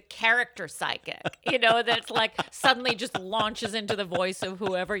 I'd be the character psychic. That's like suddenly just launches into the voice of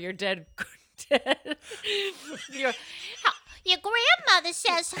whoever your dead. Your grandmother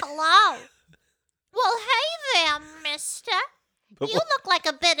says hello. Well, hey there, mister. You look like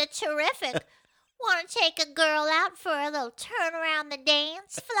a bit of terrific. Want to take a girl out for a little turn around the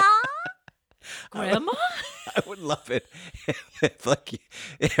dance floor? Grandma? I would love it if like,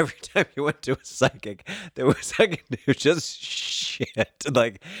 every time you went to a psychic, there was like just shit.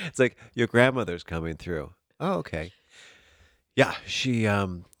 Like, it's like, your grandmother's coming through. Oh, okay. Yeah,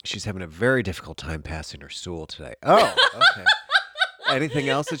 she's having a very difficult time passing her stool today. Oh, okay. Anything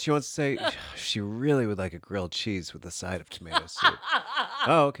else that she wants to say? She really would like a grilled cheese with a side of tomato soup.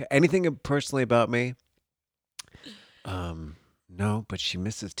 Oh, okay. Anything personally about me? No, but she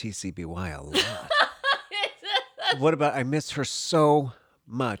misses TCBY a lot. What about, I miss her so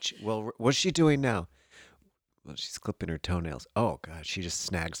much. Well, what's she doing now? Well, she's clipping her toenails. Oh, God, she just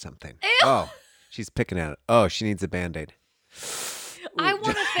snagged something. Ew. Oh, she's picking at it. Oh, she needs a Band-Aid. I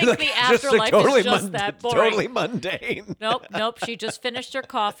want to think the afterlife is just that boring. Totally mundane. Nope. She just finished her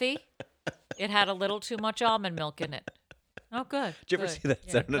coffee. It had a little too much almond milk in it. Oh, good. Did you ever see that?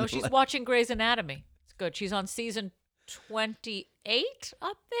 Yeah. No, she's watching Grey's Anatomy. It's good. She's on season 28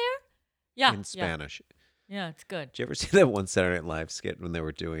 up there. Yeah. In Spanish. Yeah, it's good. Did you ever see that one Saturday Night Live skit when they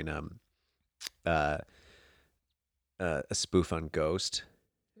were doing a spoof on Ghost?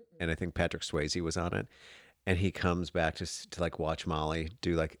 And I think Patrick Swayze was on it. And he comes back to like watch Molly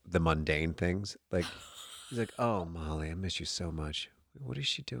do like the mundane things. Like, he's like, "Oh, Molly, I miss you so much. What is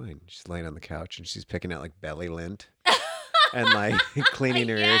she doing?" She's laying on the couch and she's picking out like belly lint and like cleaning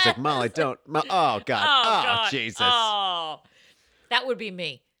her ears. Like, Molly, don't. Oh, God. Oh, Jesus. Oh, that would be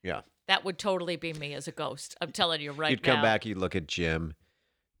me. Yeah. That would totally be me as a ghost. I'm telling you right now. You'd come back, you'd look at Jim.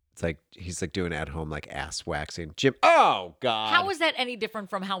 It's like he's like doing at home like ass waxing. Jim, oh, God. How is that any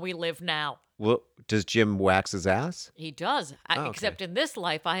different from how we live now? Well, does Jim wax his ass? He does. Okay. Except in this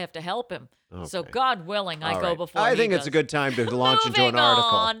life, I have to help him. Okay. So God willing, I All go right. before I he think does. it's a good time to launch into an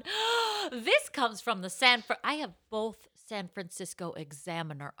article. On. This comes from the I have both San Francisco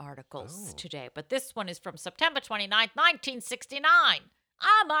Examiner articles today, but this one is from September 29th, 1969.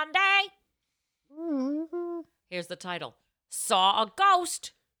 On Monday. Here's the title. Saw a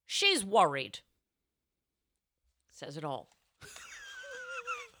ghost. She's worried. Says it all.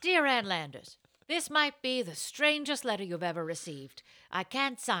 Dear Ann Landers, this might be the strangest letter you've ever received. I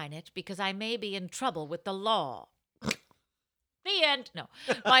can't sign it because I may be in trouble with the law. The end. No.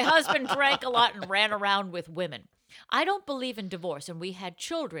 My husband drank a lot and ran around with women. I don't believe in divorce, and we had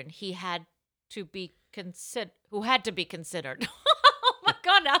children who had to be considered. Oh my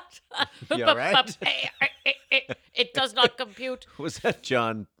God! You all right? It does not compute. Was that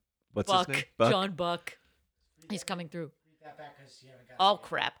John? What's his name? Buck? John Buck. He's coming through. Oh,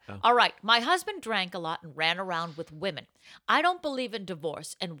 crap. Oh. All right. My husband drank a lot and ran around with women. I don't believe in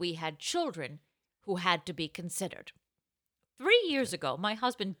divorce, and we had children who had to be considered. 3 years ago, my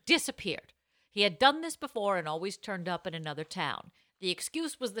husband disappeared. He had done this before and always turned up in another town. The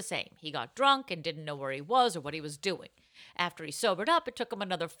excuse was the same. He got drunk and didn't know where he was or what he was doing. After he sobered up, it took him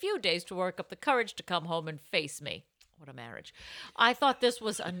another few days to work up the courage to come home and face me. What a marriage. I thought this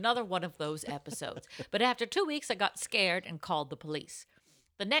was another one of those episodes. But after 2 weeks, I got scared and called the police.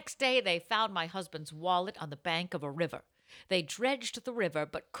 The next day, they found my husband's wallet on the bank of a river. They dredged the river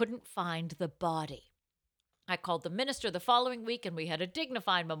but couldn't find the body. I called the minister the following week and we had a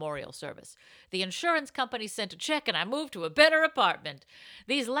dignified memorial service. The insurance company sent a check and I moved to a better apartment.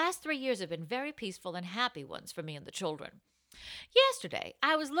 These last 3 years have been very peaceful and happy ones for me and the children. Yesterday,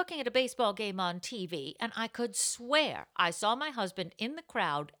 I was looking at a baseball game on TV and I could swear I saw my husband in the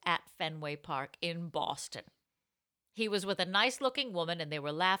crowd at Fenway Park in Boston. He was with a nice-looking woman and they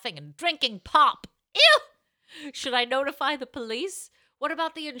were laughing and drinking pop. Ew! Should I notify the police? What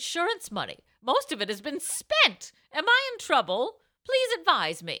about the insurance money? Most of it has been spent. Am I in trouble? Please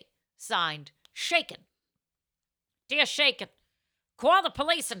advise me. Signed, Shaken. Dear Shaken, call the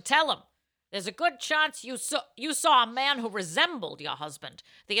police and tell them. There's a good chance you saw a man who resembled your husband.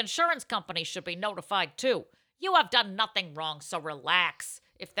 The insurance company should be notified too. You have done nothing wrong, so relax.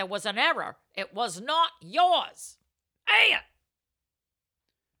 If there was an error, it was not yours. Hey!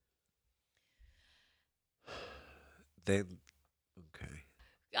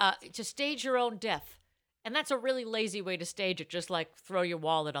 To stage your own death. And that's a really lazy way to stage it, just like throw your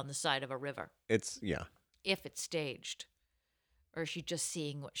wallet on the side of a river. Yeah. If it's staged. Or is she just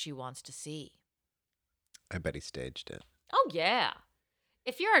seeing what she wants to see? I bet he staged it. Oh, yeah.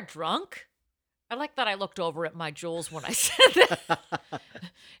 If you're a drunk, I like that I looked over at my jewels when I said that.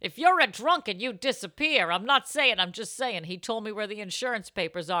 If you're a drunk and you disappear, I'm not saying, I'm just saying, he told me where the insurance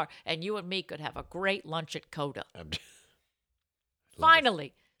papers are, and you and me could have a great lunch at Coda.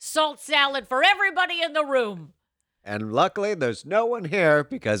 Finally, salt salad for everybody in the room. And luckily, there's no one here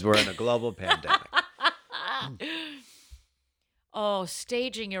because we're in a global pandemic. Oh,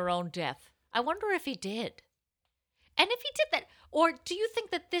 staging your own death. I wonder if he did. And if he did that, or do you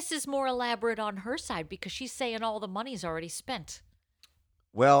think that this is more elaborate on her side because she's saying all the money's already spent?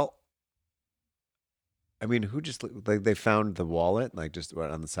 Well, I mean, who just, like, they found the wallet, like, just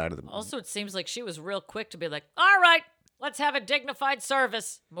on the side of the... Also, it seems like she was real quick to be like, all right, let's have a dignified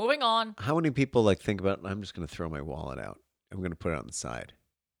service. Moving on. How many people, like, think about, I'm just going to throw my wallet out. I'm going to put it on the side.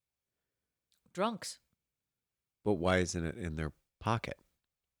 Drunks. But why isn't it in their pocket?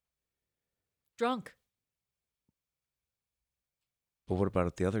 Drunk. But what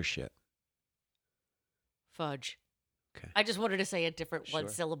about the other shit? Fudge. Okay. I just wanted to say a different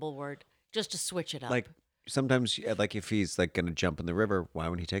one-syllable word, just to switch it up. Like, sometimes, like, if he's, like, going to jump in the river, why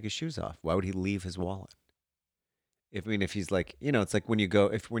would he take his shoes off? Why would he leave his wallet? If he's like, it's like when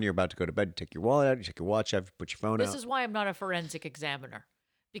you're about to go to bed, you take your wallet out, you take your watch out, you put your phone out. This is why I'm not a forensic examiner.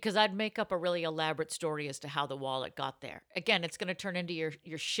 Because I'd make up a really elaborate story as to how the wallet got there. Again, it's going to turn into your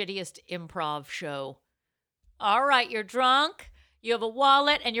shittiest improv show. All right, you're drunk, you have a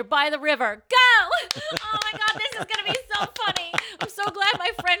wallet, and you're by the river. Go! Oh my God, this is going to be so funny. I'm so glad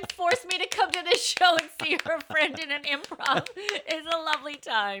my friend forced me to come to this show and see her friend in an improv. It's a lovely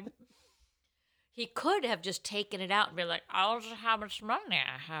time. He could have just taken it out and be like, oh, how much money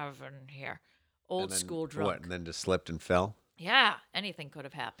I have in here. Old school drunk. What, and then just slipped and fell? Yeah, anything could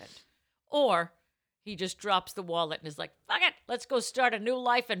have happened. Or he just drops the wallet and is like, fuck it, let's go start a new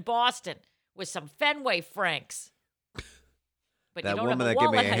life in Boston with some Fenway Franks. But that you don't woman have a that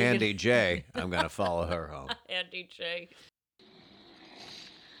gave me wallet, a how you handy gonna- J, I'm going to follow her home. Handy J.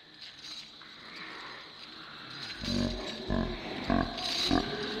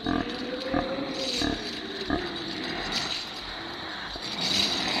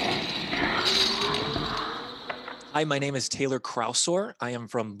 Hi, my name is Taylor Krausor. I am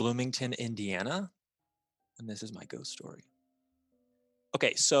from Bloomington, Indiana, and this is my ghost story.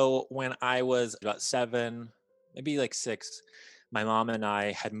 Okay, so when I was about 7, maybe like 6, my mom and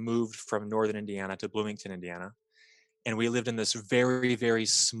I had moved from northern Indiana to Bloomington, Indiana, and we lived in this very, very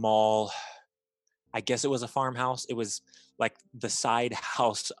small, I guess it was a farmhouse. It was like the side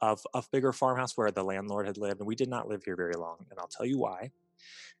house of a bigger farmhouse where the landlord had lived, and we did not live here very long, and I'll tell you why.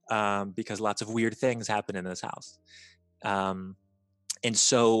 Because lots of weird things happen in this house. And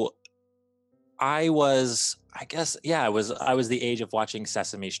so I was the age of watching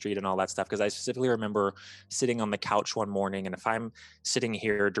Sesame Street and all that stuff, because I specifically remember sitting on the couch one morning, and if I'm sitting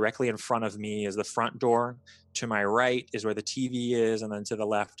here, directly in front of me is the front door, to my right is where the TV is, and then to the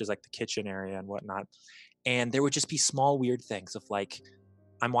left is like the kitchen area and whatnot. And there would just be small weird things of like,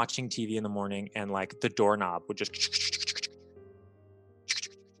 I'm watching TV in the morning and like the doorknob would just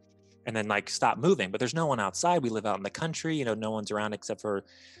and then like stop moving, but there's no one outside. We live out in the country, no one's around except for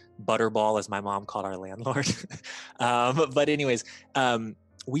Butterball, as my mom called our landlord. But anyways,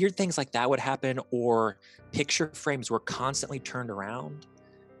 weird things like that would happen, or picture frames were constantly turned around.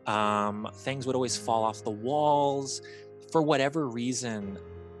 Things would always fall off the walls. For whatever reason,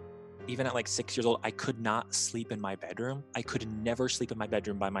 even at like 6 years old, I could not sleep in my bedroom. I could never sleep in my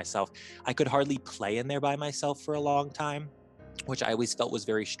bedroom by myself. I could hardly play in there by myself for a long time, which I always felt was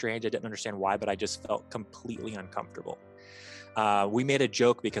very strange. I didn't understand why, but I just felt completely uncomfortable. We made a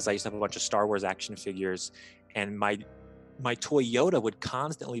joke because I used to have a bunch of Star Wars action figures, and my toy Yoda would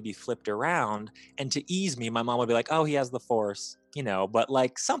constantly be flipped around, and to ease me, my mom would be like, oh, he has the Force, but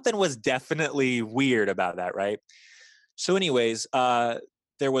like something was definitely weird about that, right? So anyways,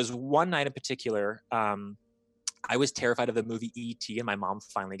 there was one night in particular, I was terrified of the movie E.T., and my mom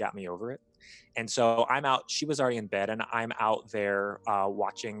finally got me over it. And so I'm out, she was already in bed, and I'm out there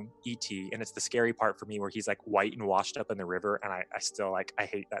watching E.T. And it's the scary part for me where he's like white and washed up in the river. And I still I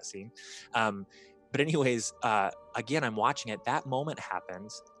hate that scene. But anyways, again, I'm watching it. That moment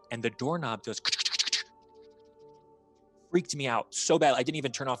happens and the doorknob goes, freaked me out so bad. I didn't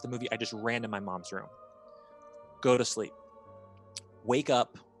even turn off the movie. I just ran to my mom's room. Go to sleep. Wake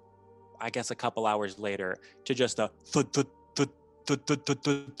up, I guess a couple hours later, to just a thud, thud, thud, thud, thud, thud,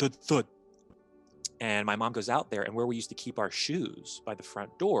 thud, thud, thud. And my mom goes out there, and where we used to keep our shoes by the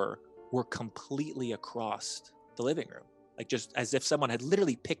front door were completely across the living room. Like just as if someone had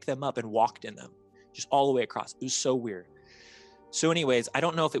literally picked them up and walked in them, just all the way across. It was so weird. So anyways, I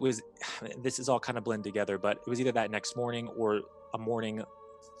don't know if it was, this is all kind of blend together, but it was either that next morning or a morning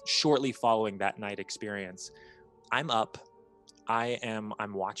shortly following that night experience. I'm up, I'm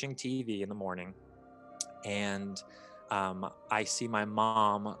watching TV in the morning, and I see my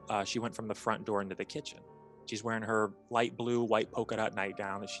mom, she went from the front door into the kitchen. She's wearing her light blue, white polka dot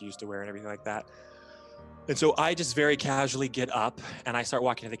nightgown that she used to wear and everything like that. And so I just very casually get up and I start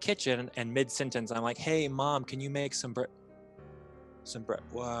walking to the kitchen, and mid-sentence, I'm like, hey, Mom, can you make some bread?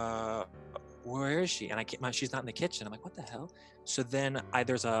 Where is she? And I can't, she's not in the kitchen. I'm like, what the hell? So then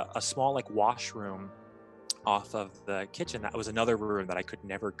there's a small like washroom off of the kitchen. That was another room that I could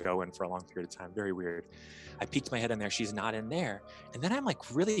never go in for a long period of time. Very weird. I peeked my head in there. She's not in there. And then I'm like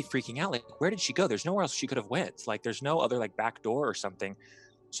really freaking out. Like, where did she go? There's nowhere else she could have went. Like, there's no other like back door or something.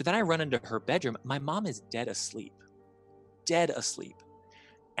 So then I run into her bedroom. My mom is dead asleep.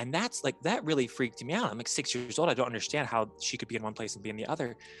 And that's like, that really freaked me out. I'm like 6 years old. I don't understand how she could be in one place and be in the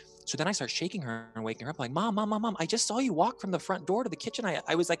other. So then I start shaking her and waking her up, like, Mom, I just saw you walk from the front door to the kitchen.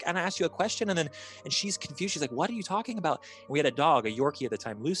 I was like, and I asked you a question, and she's confused. She's like, what are you talking about? And we had a dog, a Yorkie at the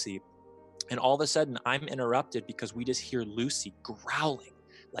time, Lucy. And all of a sudden I'm interrupted because we just hear Lucy growling.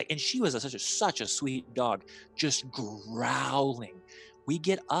 Like, and she was such a sweet dog, just growling. We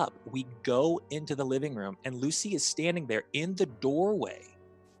get up, we go into the living room, and Lucy is standing there in the doorway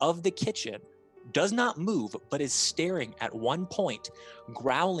of the kitchen, does not move, but is staring at one point,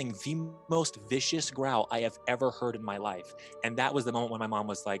 growling the most vicious growl I have ever heard in my life. And that was the moment when my mom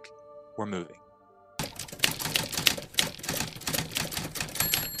was like, we're moving.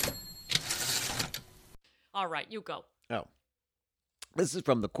 All right, you go. Oh. This is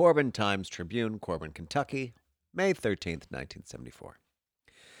from the Corbin Times-Tribune, Corbin, Kentucky, May 13th, 1974.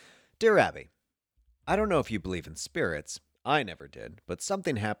 Dear Abby, I don't know if you believe in spirits. I never did, but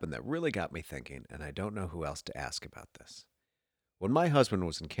something happened that really got me thinking, and I don't know who else to ask about this. When my husband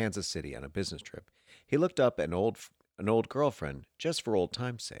was in Kansas City on a business trip, he looked up an old girlfriend just for old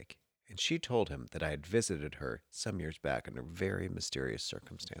time's sake, and she told him that I had visited her some years back under very mysterious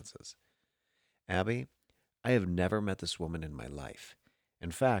circumstances. Abby, I have never met this woman in my life. In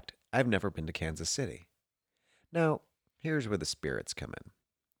fact, I've never been to Kansas City. Now, here's where the spirits come in.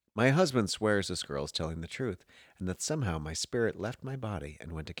 My husband swears this girl is telling the truth, and that somehow my spirit left my body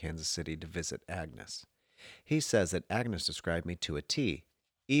and went to Kansas City to visit Agnes. He says that Agnes described me to a T,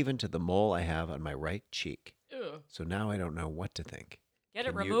 even to the mole I have on my right cheek. Ew. So now I don't know what to think. Get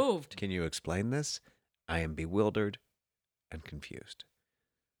it removed. Can you explain this? I am bewildered and confused.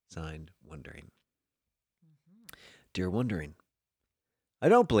 Signed, Wondering. Mm-hmm. Dear Wondering, I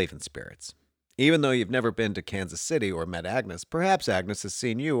don't believe in spirits. Even though you've never been to Kansas City or met Agnes, perhaps Agnes has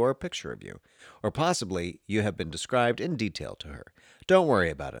seen you or a picture of you, or possibly you have been described in detail to her. Don't worry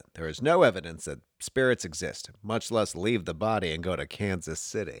about it. There is no evidence that spirits exist, much less leave the body and go to Kansas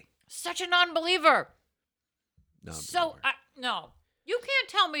City. Such a non-believer. Non-believer. So, no. You can't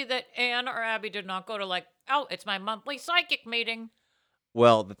tell me that Anne or Abby did not go to it's my monthly psychic meeting.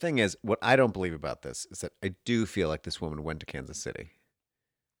 Well, the thing is, what I don't believe about this is that I do feel like this woman went to Kansas City.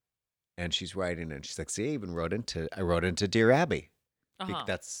 And she's writing, and she's like, see, I wrote into Dear Abby.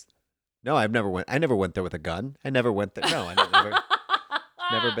 Uh-huh. No, I never went there with a gun. I never went there. No,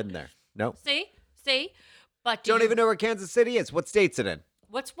 never been there. No. See? But don't even know where Kansas City is. What state's it in?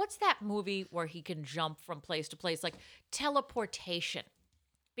 What's that movie where he can jump from place to place, like teleportation?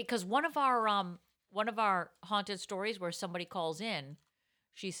 Because one of our haunted stories where somebody calls in,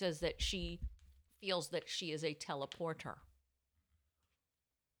 she says that she feels that she is a teleporter.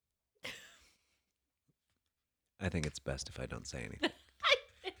 I think it's best if I don't say anything.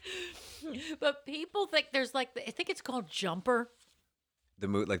 But people think there's I think it's called Jumper. The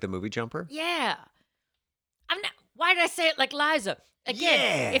movie Jumper? Yeah. Why did I say it like Liza?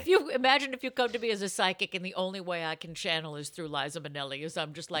 Again, if you come to me as a psychic and the only way I can channel is through Liza Minnelli, is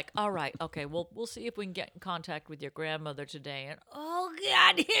I'm just like, all right, okay, we'll see if we can get in contact with your grandmother today. And oh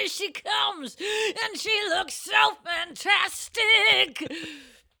God, here she comes. And she looks so fantastic.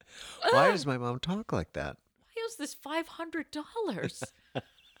 Why does my mom talk like that? Why is this $500?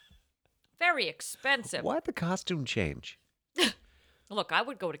 Very expensive. Why the costume change? Look, I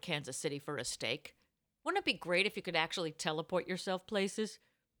would go to Kansas City for a steak. Wouldn't it be great if you could actually teleport yourself places?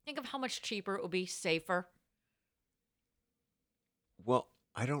 Think of how much cheaper it would be, safer. Well,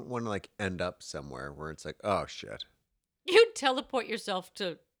 I don't want to like end up somewhere where it's like, oh shit. You'd teleport yourself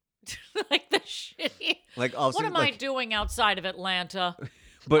to like the shitty. Like also, what am I doing outside of Atlanta?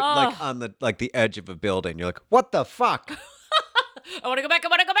 But like on the edge of a building, you're like, what the fuck? I want to go back. I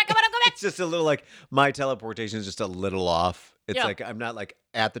want to go back. I want to go back. It's just a little like my teleportation is just a little off. It's Yeah. like I'm not like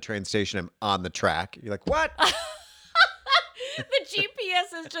at the train station. I'm on the track. You're like, what? The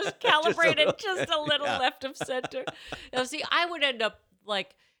GPS is just calibrated just a little yeah. left of center. Now, see, I would end up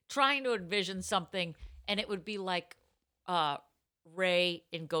like trying to envision something, and it would be like Ray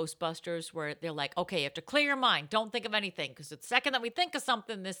in Ghostbusters, where they're like, okay, you have to clear your mind. Don't think of anything, because the second that we think of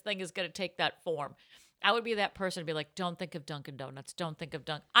something, this thing is going to take that form. I would be that person to be like, don't think of Dunkin' Donuts. Don't think of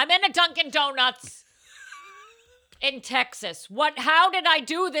Dunkin'. I'm in a Dunkin' Donuts in Texas. What? How did I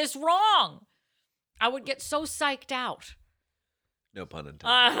do this wrong? I would get so psyched out. No pun intended.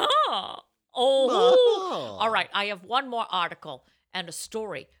 Uh-huh. Oh. All right. I have one more article and a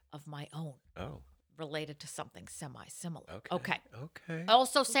story of my own. Oh. Related to something semi-similar. Okay. Okay.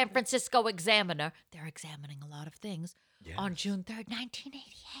 Also, San Francisco Examiner. They're examining a lot of things. Yes. On June 3rd,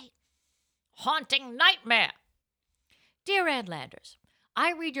 1988. Haunting nightmare. Dear Landers,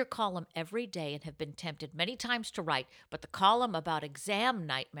 I read your column every day and have been tempted many times to write, but the column about exam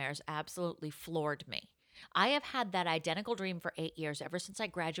nightmares absolutely floored me. I have had that identical dream for 8 years, ever since I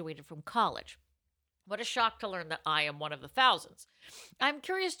graduated from college. What a shock to learn that I am one of the thousands. I'm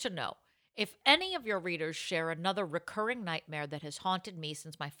curious to know if any of your readers share another recurring nightmare that has haunted me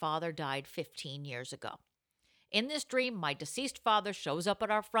since my father died 15 years ago. In this dream, my deceased father shows up at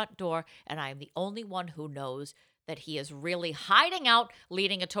our front door, and I am the only one who knows that he is really hiding out,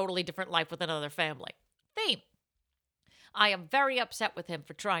 leading a totally different life with another family. Theme. I am very upset with him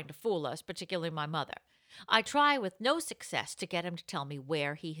for trying to fool us, particularly my mother. I try with no success to get him to tell me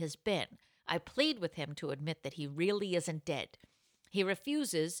where he has been. I plead with him to admit that he really isn't dead. He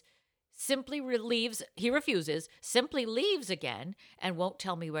refuses, simply leaves again, and won't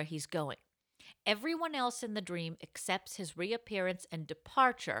tell me where he's going. Everyone else in the dream accepts his reappearance and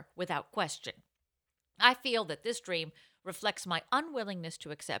departure without question. I feel that this dream reflects my unwillingness to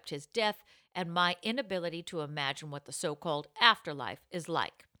accept his death and my inability to imagine what the so-called afterlife is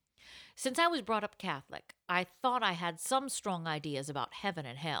like. Since I was brought up Catholic, I thought I had some strong ideas about heaven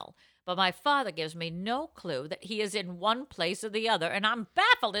and hell, but my father gives me no clue that he is in one place or the other, and I'm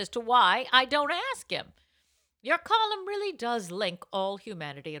baffled as to why I don't ask him. Your column really does link all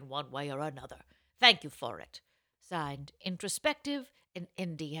humanity in one way or another. Thank you for it. Signed, Introspective in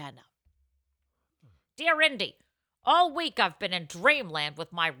Indiana. Dear Indy, all week I've been in dreamland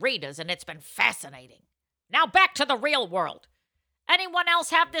with my readers, and it's been fascinating. Now back to the real world. Anyone else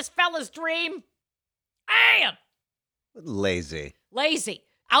have this fella's dream? Ian! Lazy.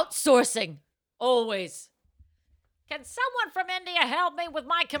 Outsourcing. Always. Can someone from India help me with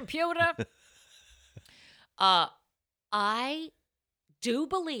my computer? I do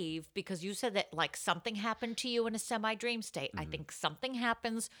believe, because you said that like something happened to you in a semi-dream state. I think something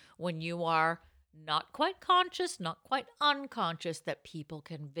happens when you are not quite conscious, not quite unconscious, that people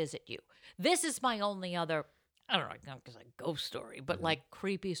can visit you. This is my only other, I don't know, because a ghost story, but like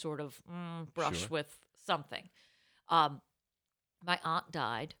creepy sort of brush with something. My aunt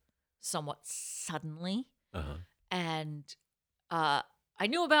died somewhat suddenly, and I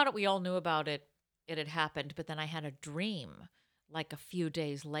knew about it. We all knew about it. It had happened, but then I had a dream like a few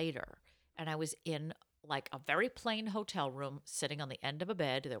days later, and I was in like a very plain hotel room sitting on the end of a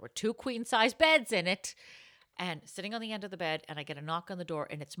bed. There were 2 queen-size beds in it, and sitting on the end of the bed, and I get a knock on the door,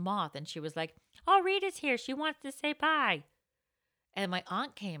 and it's Moth, and she was like, "Oh, Rita's here. She wants to say bye." And my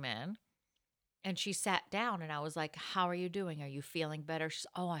aunt came in, and she sat down, and I was like, "How are you doing? Are you feeling better?" She's,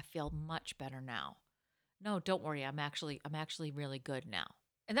 "Oh, I feel much better now." "No, don't worry. I'm actually really good now."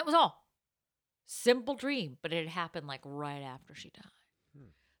 And that was all. Simple dream, but it had happened like right after she died.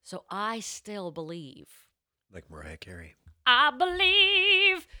 So I still believe. Like Mariah Carey. I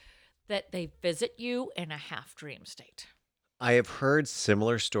believe that they visit you in a half dream state. I have heard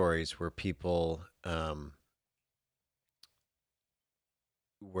similar stories where people,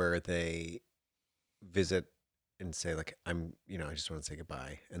 where they visit and say like, I just want to say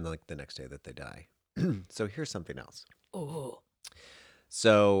goodbye. And like the next day that they die. So here's something else. Oh.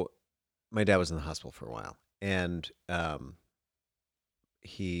 So my dad was in the hospital for a while, and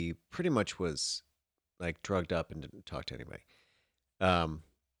he pretty much was like drugged up and didn't talk to anybody.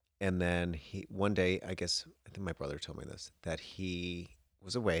 And then one day, I think my brother told me this, that he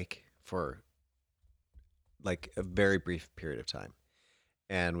was awake for like a very brief period of time.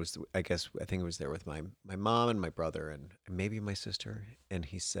 And I think it was there with my mom and my brother and maybe my sister. And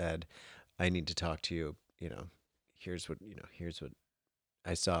he said, I need to talk to you. Here's what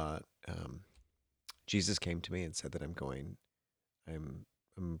I saw. Jesus came to me and said that I'm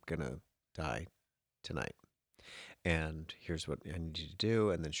gonna die tonight. And here's what I need you to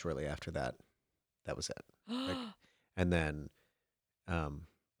do. And then shortly after that, that was it. And then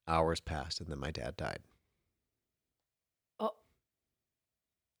hours passed, and then my dad died. Oh,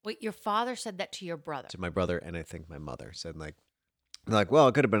 wait! Your father said that to your brother? To my brother, and I think my mother said well,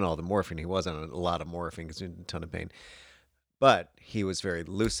 it could have been all the morphine. He was on a lot of morphine because he was in a ton of pain. But he was very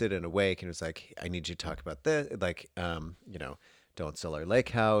lucid and awake, and was like, I need you to talk about this. Like, don't sell our lake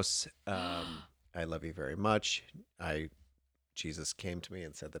house. I love you very much. Jesus came to me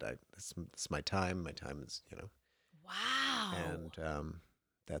and said that this is my time. My time is, Wow. And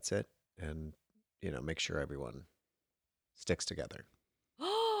that's it. And, make sure everyone sticks together.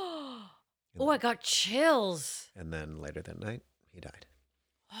 Oh, I got chills. And then later that night, he died.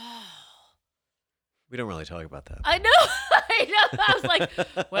 We don't really talk about that. I know. I was like,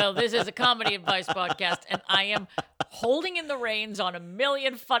 well, this is a comedy advice podcast, and I am holding in the reins on a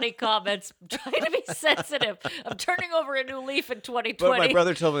million funny comments, trying to be sensitive. I'm turning over a new leaf in 2020. But my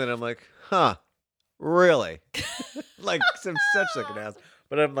brother told me that. I'm like, huh, really? Like, I'm such like an ass.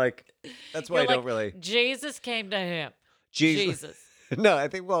 But I'm like, that's why I don't really. Jesus came to him. Jesus. No, I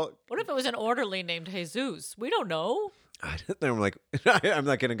think, well. What if it was an orderly named Jesus? We don't know. I'm like, I'm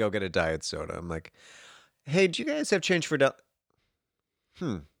not going to go get a diet soda. I'm like, hey, do you guys have change for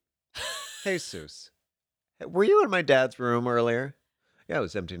Jesus, were you in my dad's room earlier? Yeah, I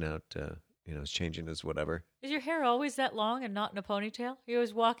was emptying out, I was changing his whatever. Is your hair always that long and not in a ponytail? You're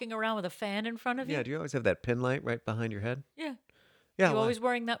always walking around with a fan in front of you? Yeah, do you always have that pin light right behind your head? Yeah. Yeah. You always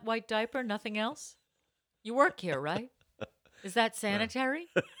wearing that white diaper, nothing else? You work here, right? Is that sanitary?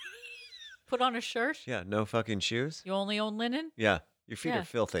 Put on a shirt? Yeah, no fucking shoes? You only own linen? Yeah, your feet are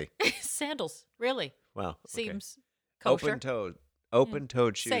filthy. Sandals, really? Wow. Okay. Seems kosher.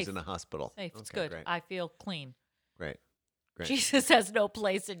 Open-toed shoes Safe. in a hospital. Safe, it's good. Great. I feel clean. Great. Jesus has no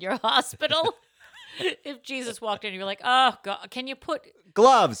place in your hospital. If Jesus walked in, you're like, oh, God, can you put...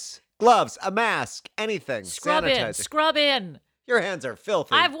 Gloves, a mask, anything. Scrub in. Your hands are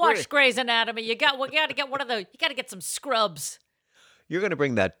filthy. I've watched Grey's Anatomy. You got to get one of those. You got to get some scrubs. You're going to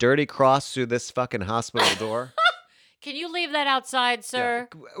bring that dirty cross through this fucking hospital door? Can you leave that outside, sir?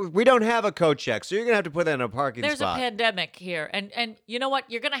 Yeah. We don't have a coat check, so you're going to have to put that in a parking There's spot. There's a pandemic here. And you know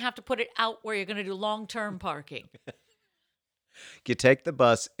what? You're going to have to put it out where you're going to do long-term parking. You take the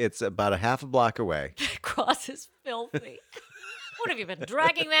bus. It's about a half a block away. That cross is filthy. What, have you been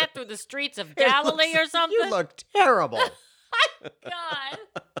dragging that through the streets of Galilee or something? You look terrible. God.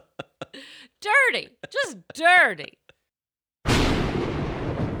 Dirty. Just dirty.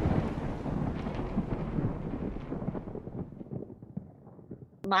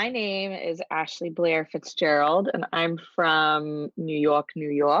 My name is Ashley Blair Fitzgerald, and I'm from New York, New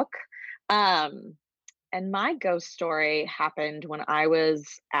York. And my ghost story happened when I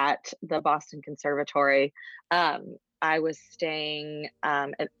was at the Boston Conservatory. I was staying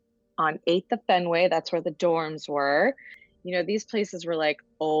on 8th of Fenway. That's where the dorms were. These places were like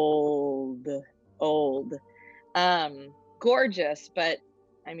old, gorgeous, but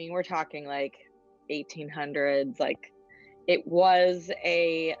I mean, we're talking like 1800s, like it was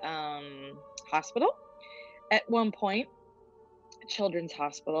a hospital at one point, a children's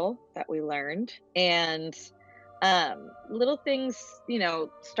hospital that we learned. And little things,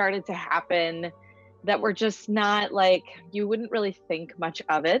 started to happen that were just not like, you wouldn't really think much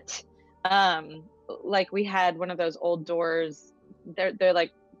of it. Like we had one of those old doors, they're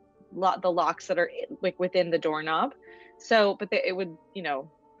like the locks that are like within the doorknob. So, but it would, you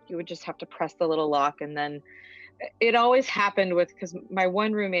would just have to press the little lock. And then it always happened because my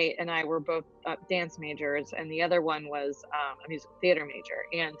one roommate and I were both dance majors, and the other one was a musical theater major.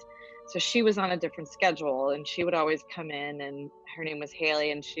 And so she was on a different schedule, and she would always come in, and her name was Haley,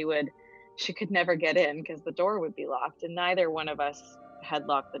 and she could never get in because the door would be locked, and neither one of us had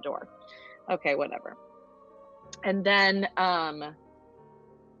locked the door. Okay, whatever. And then my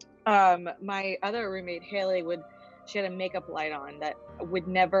other roommate, Haley, she had a makeup light on that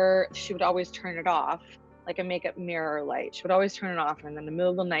she would always turn it off, like a makeup mirror light. She would always turn it off, and then in the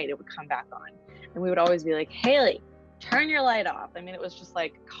middle of the night, it would come back on. And we would always be like, Haley, turn your light off. I mean, it was just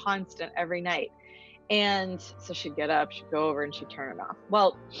like constant every night. And so she'd get up, she'd go over, and she'd turn it off.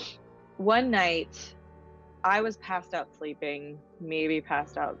 Well, one night, I was passed out sleeping, maybe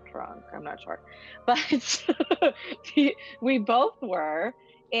passed out drunk, I'm not sure. But we both were.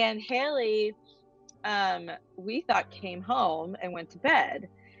 And Haley, we thought came home and went to bed.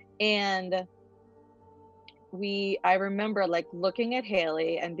 And I remember like looking at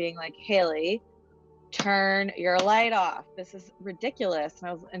Haley and being like, Haley, turn your light off. This is ridiculous.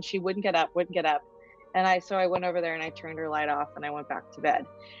 And she wouldn't get up. And so I went over there and I turned her light off and I went back to bed.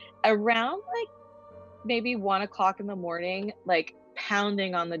 Around like maybe 1 o'clock in the morning, like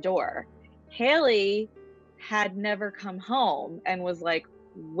pounding on the door, Haley had never come home and was like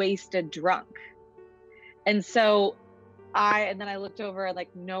wasted drunk. And so then I looked over and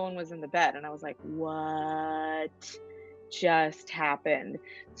like no one was in the bed and I was like, what just happened?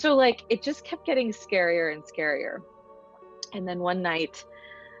 So like it just kept getting scarier and scarier. And then one night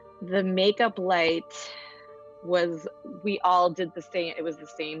the makeup light we all did the same. It was the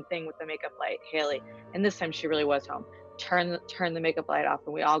same thing with the makeup light, Haley. And this time she really was home. Turn the makeup light off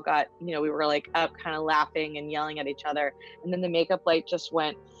and we all got, we were like up kind of laughing and yelling at each other. And then the makeup light just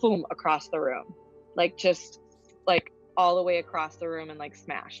went boom across the room. Like just like all the way across the room and like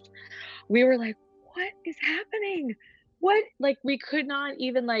smashed. We were like, what is happening? What? Like we could not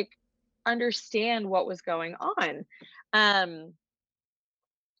even like understand what was going on.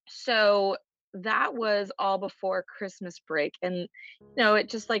 So that was all before Christmas break. And it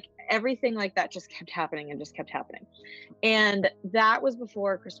just like everything like that just kept happening and just kept happening. And that was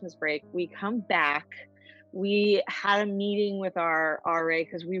before Christmas break. We come back. We had a meeting with our RA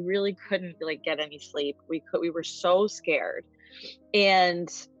because we really couldn't like get any sleep. We were so scared. And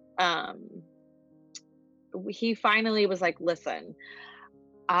he finally was like, listen,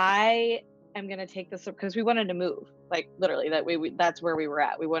 I am going to take this up because we wanted to move, like literally that's where we were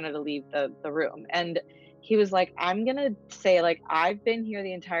at. We wanted to leave the room. And he was like, I'm going to say like, I've been here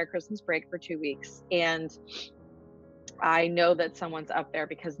the entire Christmas break for 2 weeks. And I know that someone's up there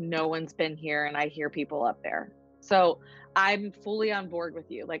because no one's been here and I hear people up there. So I'm fully on board with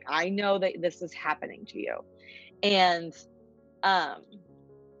you. Like, I know that this is happening to you. And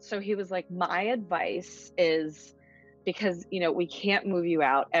so he was like, my advice is, because, we can't move you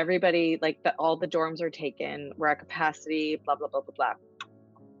out. Everybody, like all the dorms are taken. We're at capacity, blah, blah, blah, blah, blah.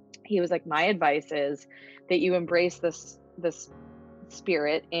 He was like, my advice is that you embrace this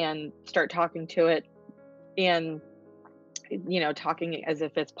spirit and start talking to it and, talking as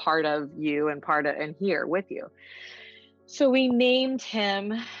if it's part of you and here with you. So we named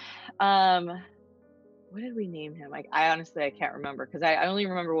him, what did we name him? Like, I honestly can't remember because I only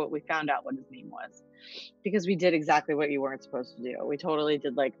remember what we found out what his name was, because we did exactly what you weren't supposed to do. We totally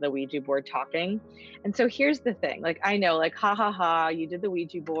did like the Ouija board talking. And so here's the thing, like, I know, like, ha ha ha, you did the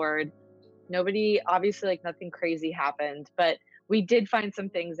Ouija board. Nobody, obviously, like nothing crazy happened, but we did find some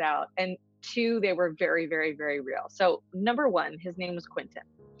things out. And 2, they were very, very, very real. So number 1, his name was Quentin.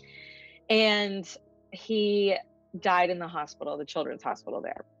 And he died in the hospital, the children's hospital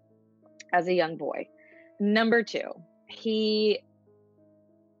there, as a young boy. Number 2, we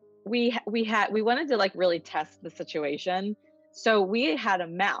wanted to like really test the situation. So we had a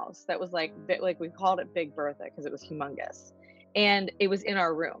mouse that was like we called it Big Bertha because it was humongous. And it was in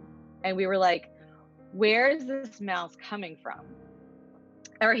our room. And we were like, where is this mouse coming from?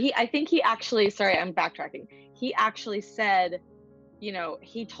 Or I think he actually, sorry, I'm backtracking. He actually said,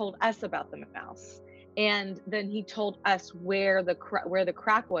 he told us about the mouse. And then he told us where the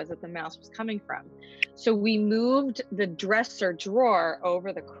crack was that the mouse was coming from. So we moved the dresser drawer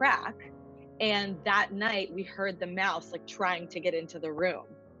over the crack. And that night we heard the mouse like trying to get into the room.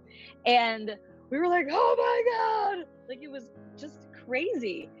 And we were like, oh my God, like it was just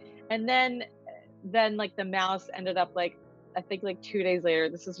crazy. And then like the mouse ended up like, I think like 2 days later,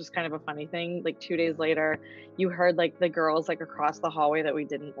 this is just kind of a funny thing. Like 2 days later, you heard like the girls like across the hallway that we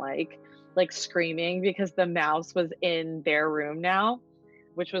didn't like screaming because the mouse was in their room now,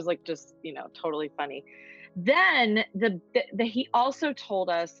 which was like just, totally funny. Then he also told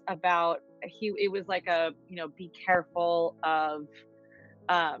us about, it was like a, be careful of,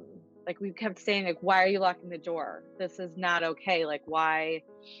 like we kept saying like, why are you locking the door? This is not okay. Like, why?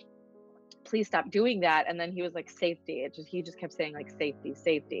 Please stop doing that. And then he was like, safety. He just kept saying like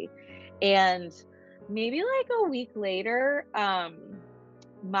safety. And maybe like a week later,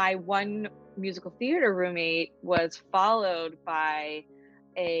 my one musical theater roommate was followed by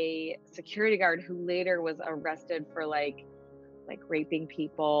a security guard who later was arrested for like raping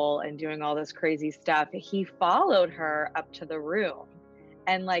people and doing all this crazy stuff. He followed her up to the room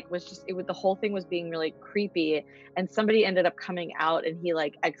and like the whole thing was being really creepy, and somebody ended up coming out and he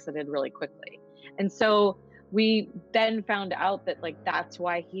like exited really quickly. And so we then found out that like that's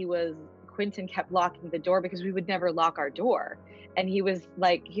why he was Quentin kept locking the door because we would never lock our door. And he was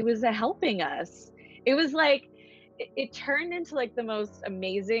helping us. It was like, it turned into like the most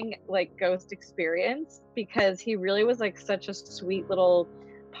amazing like ghost experience, because he really was like such a sweet little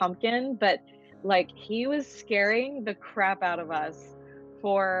pumpkin, but like he was scaring the crap out of us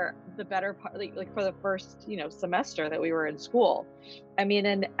for the better part, like for the first, semester that we were in school. I mean,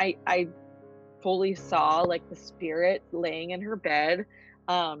 and I fully saw like the spirit laying in her bed.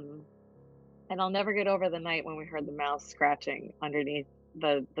 And I'll never get over the night when we heard the mouse scratching underneath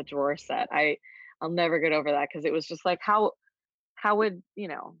the drawer set. I'll never get over that, because it was just like, how would,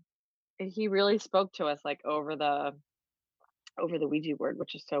 he really spoke to us like over the Ouija board,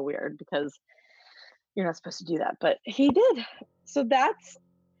 which is so weird because you're not supposed to do that, but he did. So that's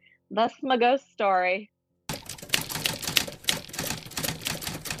my ghost story.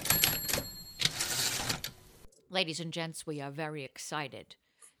 Ladies and gents, we are very excited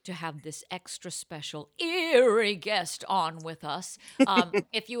to have this extra special eerie guest on with us.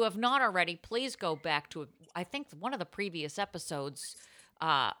 If you have not already, please go back to, I think, one of the previous episodes,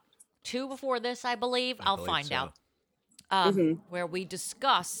 2 before this, I believe. I'll find out. Where we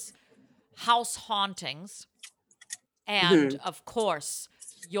discuss house hauntings. And, of course,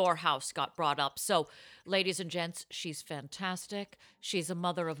 your house got brought up. So, ladies and gents, she's fantastic. She's a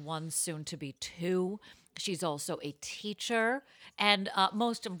mother of 1, soon to be 2. She's also a teacher, and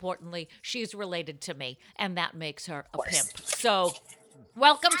most importantly, she's related to me, and that makes her a pimp. So,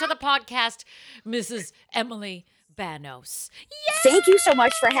 welcome to the podcast, Mrs. Emily Banos. Yay! Thank you so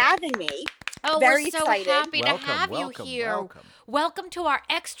much for having me. Oh, Very we're so excited. happy to have you here. Welcome to our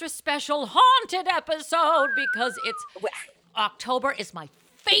extra special haunted episode, because it's October is my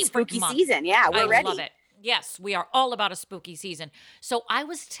favorite spooky month. Season. Yeah, we're ready. I love it. Yes, we are all about a spooky season. So I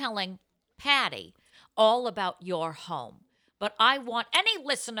was telling Patty all about your home. But I want any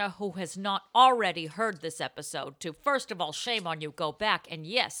listener who has not already heard this episode to, first of all, shame on you, go back and,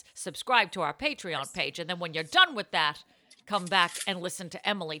 yes, subscribe to our Patreon page. And then when you're done with that, come back and listen to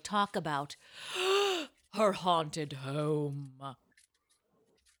Emily talk about her haunted home.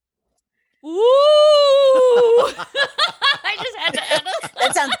 Ooh! I just had to edit.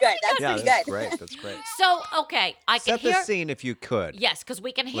 That sounds good. That's pretty that's good. great. That's great. So, okay, I can Set hear... the scene if you could. Yes, because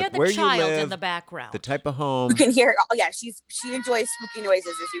we can hear Like the where you child in live, the background. The type of home. You can hear. Oh yeah, she enjoys spooky noises,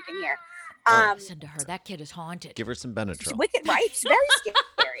 as you can hear. Listen to her. That kid is haunted. Give her some Benadryl. She's wicked, right? She's very scary.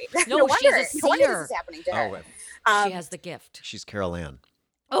 No, wonder, she's a no wonder seer. this is happening to her. Oh, right. She has the gift. She's Carol Ann.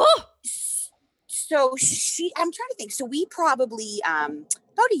 Oh! So I'm trying to think. So we probably,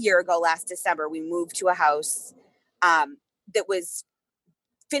 about a year ago, last December, we moved to a house that was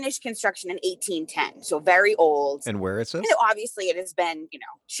finished construction in 1810. So very old. And where is this? Obviously it has been,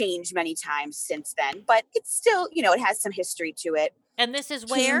 changed many times since then, but it's still, it has some history to it. And this is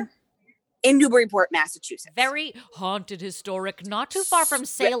where? In Newburyport, Massachusetts. Very haunted, historic, not too far from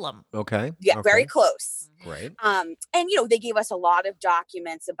Salem. Okay. Yeah, okay. very close. Great. And they gave us a lot of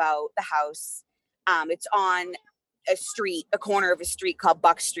documents about the house. It's on a corner of a street called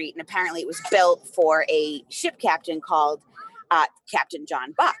Buck Street, and apparently it was built for a ship captain called Captain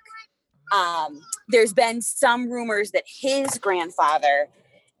John Buck. There's been some rumors that his grandfather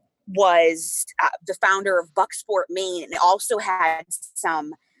was the founder of Bucksport, Maine, and also had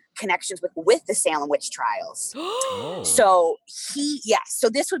some connections with the Salem witch trials. Oh. So so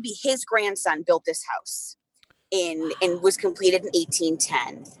this would be his grandson built this house and was completed in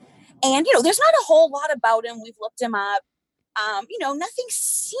 1810. And, there's not a whole lot about him. We've looked him up. Nothing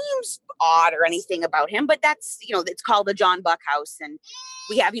seems odd or anything about him, but that's, it's called the John Buck House. And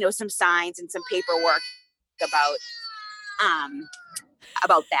we have, some signs and some paperwork about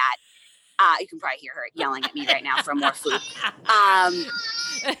that. You can probably hear her yelling at me right now for more food.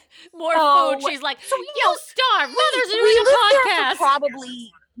 More food. She's like, so, you starve. Mother's doing a podcast.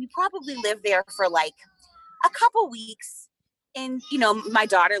 We probably lived there for like a couple weeks. And, my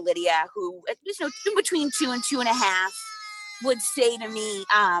daughter, Lydia, who, in between 2 and 2.5, would say to me,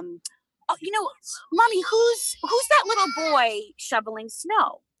 Mommy, who's that little boy shoveling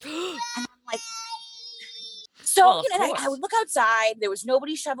snow? And I'm like, so, I would look outside. There was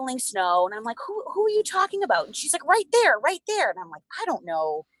nobody shoveling snow. And I'm like, who are you talking about? And she's like, right there. And I'm like, I don't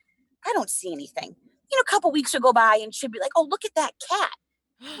know. I don't see anything. A couple weeks would go by and she'd be like, oh, look at that cat.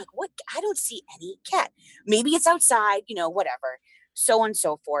 I'm like, what? I don't see any cat. Maybe it's outside, whatever, so on and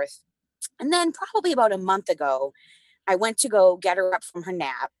so forth. And then probably about a month ago, I went to go get her up from her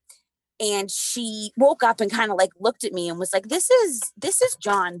nap. And she woke up and kind of like looked at me and was like, this is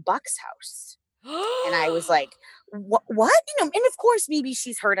John Buck's house. And I was like, what? And of course, maybe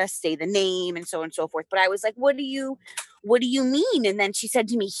she's heard us say the name and so on and so forth. But I was like, what are you what do you mean? And then she said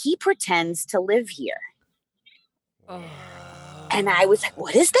to me, he pretends to live here. And I was like,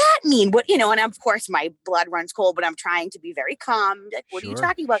 what does that mean? What, and of course my blood runs cold, but I'm trying to be very calm. Like, what are you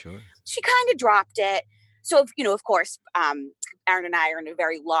talking about? Sure. She kind of dropped it. So, of course, Aaron and I are in a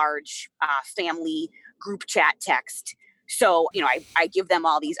very large family group chat text. So, I give them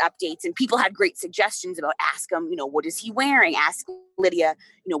all these updates, and people had great suggestions about ask him, what is he wearing? Ask Lydia,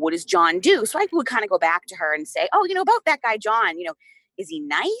 what does John do? So I would kind of go back to her and say, oh, about that guy, John, is he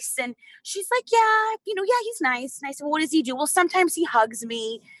nice? And she's like, yeah, he's nice. And I said, well, what does he do? Well, sometimes he hugs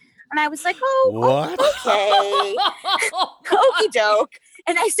me. And I was like, what? Okay. Okie doke.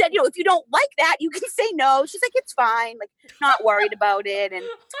 And I said, if you don't like that, you can say no. She's like, it's fine. Like, not worried about it. And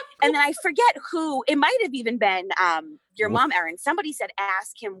then I forget who, it might have even been your mom, Erin. Somebody said,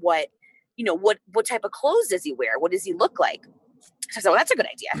 ask him what type of clothes does he wear? What does he look like? So I said, well, that's a good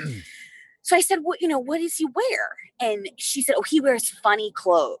idea. So I said, what does he wear? And she said, oh, he wears funny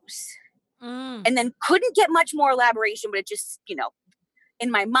clothes. And then couldn't get much more elaboration, but it just, in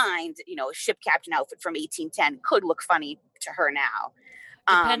my mind, a ship captain outfit from 1810 could look funny to her now.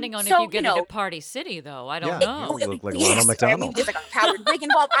 Depending on if you get it at Party City, though. I don't know. You look like Ronald McDonald. There's like a powdered wig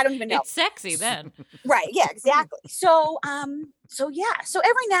involved. I don't even know. It's sexy then. Right. Yeah, exactly. So yeah. So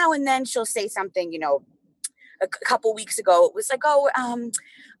every now and then she'll say something, a couple weeks ago, it was like, oh,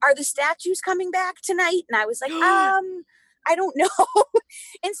 are the statues coming back tonight? And I was like, I don't know.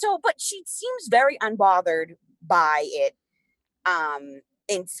 And so, but she seems very unbothered by it.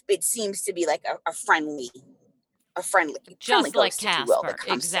 And it seems to be like a friendly just like ghost, Casper.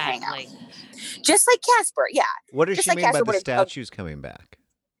 Exactly. Just like Casper. Yeah. What does just she like mean Casper, by the statues coming back?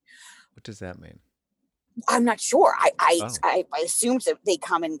 What does that mean? I'm not sure. I assumed that they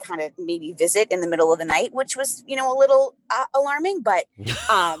come and kind of maybe visit in the middle of the night, which was, a little alarming, but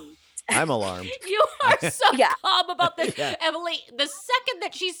I'm alarmed. You are so calm about this. Yeah. Emily, the second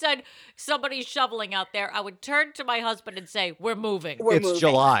that she said somebody's shoveling out there, I would turn to my husband and say, we're moving. It's moving.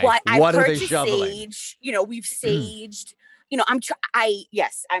 July. Well, what are they shoveling? Sage. We've saged.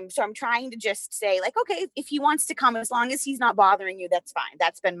 I'm trying to just say, like, okay, if he wants to come, as long as he's not bothering you, that's fine.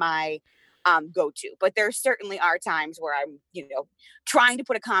 That's been my go-to. But there certainly are times where I'm, trying to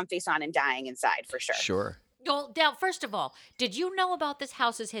put a calm face on and dying inside for sure. Sure. Well, now, first of all, did you know about this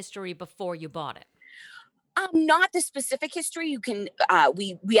house's history before you bought it? Not the specific history. You can,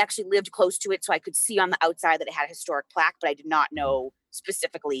 we actually lived close to it, so I could see on the outside that it had a historic plaque, but I did not know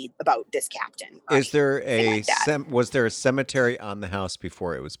specifically about this captain. Is there was there a cemetery on the house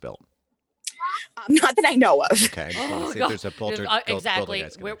before it was built? Not that I know of. Okay, I just want to see if there's a poltergeist. Exactly.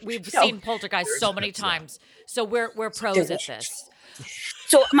 We've seen poltergeist so many times, so we're pros at this.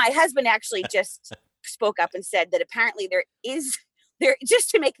 So my husband actually just spoke up and said that apparently there just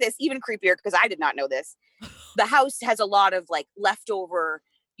to make this even creepier, because I did not know this, the house has a lot of like leftover,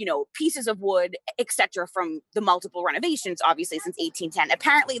 pieces of wood, etc., from the multiple renovations, obviously since 1810.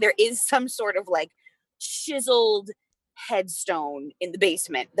 Apparently there is some sort of like chiseled headstone in the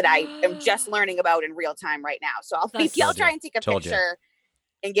basement that I am just learning about in real time right now. So I'll try and take a picture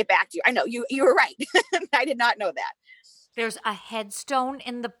and get back to you. I know you were right. I did not know that. There's a headstone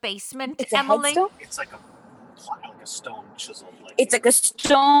in the basement, it's Emily? Headstone? It's like a stone chiseled. It's like a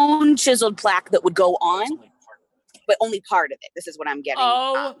stone chiseled plaque that would go on, but only part of it. This is what I'm getting.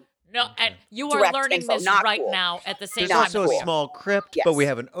 Oh, no. And you are learning this right now at the same time. There's also a small crypt, but we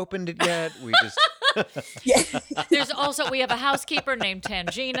haven't opened it yet. We just... We have a housekeeper named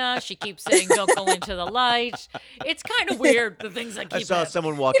Tangina. She keeps saying, don't go into the light. It's kind of weird, the things I keep I saw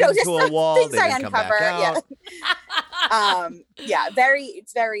someone walk into a wall, they didn't come back out.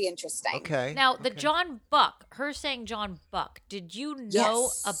 It's very interesting. Okay. Now, the John Buck, her saying John Buck, did you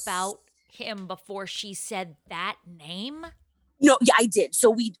know about him before she said that name? No, yeah, I did. So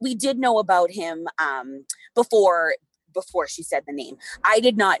we did know about him before she said the name. I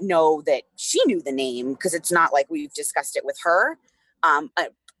did not know that she knew the name, because it's not like we've discussed it with her.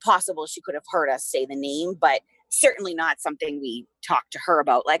 Possible she could have heard us say the name, but certainly not something we talked to her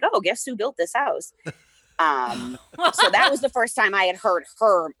about, like, oh, guess who built this house? So that was the first time I had heard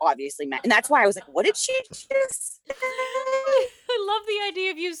her obviously, and that's why I was like, what did she just say? I love the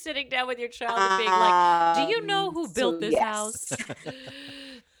idea of you sitting down with your child and being like, do you know who built this house?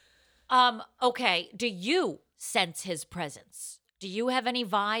 Okay, do you sense his presence? Do you have any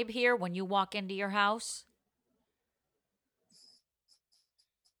vibe here when you walk into your house?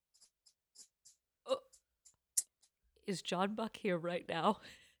 Is John Buck here right now?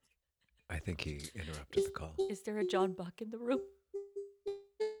 I think he interrupted the call. Is there a John Buck in the room?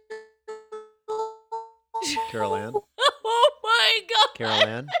 Carol Ann? Oh my God. Carol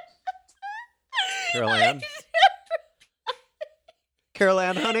Ann? Carol Ann? Carol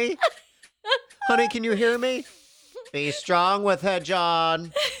Ann, honey? Honey, can you hear me? Be strong with her,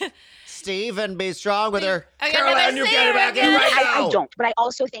 John. Steven, be strong with her. Carol Ann, you get it back in right now. I don't, but I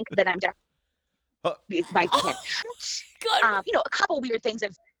also think that I'm definitely my kid. You know, a couple weird things. Are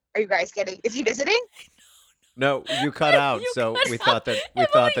you guys getting? Is he visiting? No, you cut out, so we thought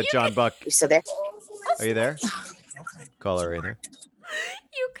that John Buck. You still there? Are you there? Call her in there.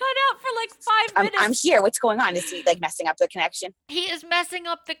 You cut out for like 5 minutes. I'm here. What's going on? Is he like messing up the connection? He is messing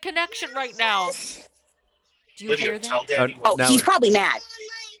up the connection right now. Do you hear that? He's probably mad.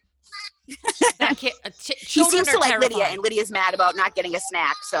 That kid, He seems to like Lydia, and Lydia's mad about not getting a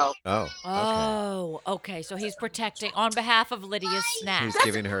snack. So. Oh, okay. So he's protecting on behalf of Lydia's snack. He's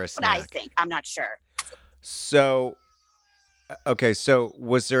giving her a That's what I snack. think. I'm not sure. So, okay. So,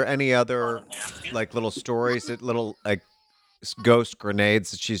 was there any other like little stories that little like ghost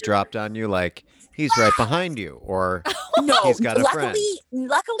grenades that she's dropped on you? Like he's right behind you, or No, he's got a friend.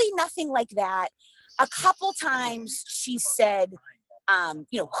 Luckily, nothing like that. A couple times she said,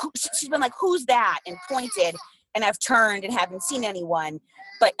 you know, she's been like, "Who's that?" and pointed, and I've turned and haven't seen anyone.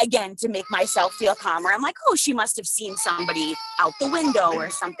 But again, to make myself feel calmer, I'm like, "Oh, she must have seen somebody out the window or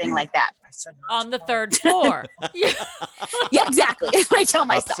something like that." On the 3rd floor. Yeah, exactly. I tell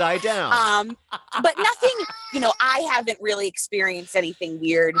myself. Upside down. But nothing, you know, I haven't really experienced anything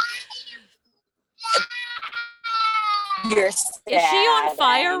weird. Is she on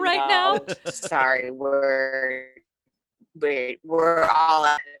fire right now? Sorry, we're all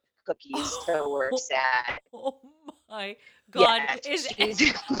out of cookies, so we're sad. Oh my God.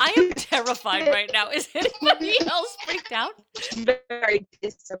 Yeah, I am terrified right now. Is anybody else freaked out? Very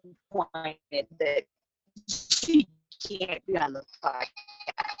disappointed that she can't be on the podcast.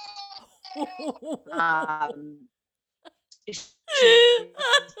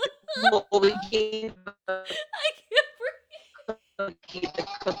 We gave the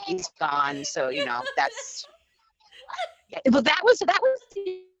cookies gone, so you know that's. Yeah, but that was the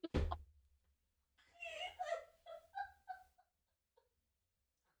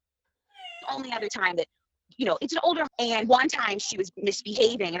only other time that, you know, it's an older, and one time she was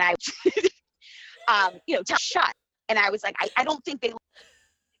misbehaving and I you know, shut, and I was like, I don't think they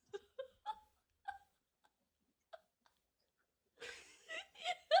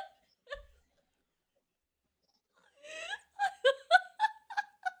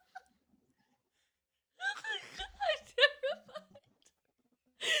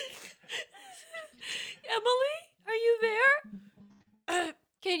Emily, are you there?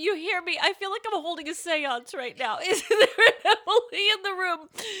 Can you hear me? I feel like I'm holding a seance right now. Is there an Emily in the room?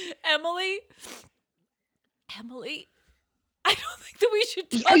 Emily? I don't think that we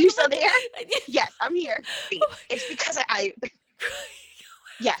should talk. Are you still there? Yes, I'm here. It's because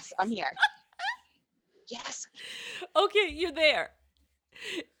yes, I'm here. Yes. Okay, you're there.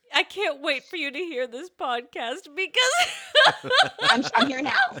 I can't wait for you to hear this podcast because I'm here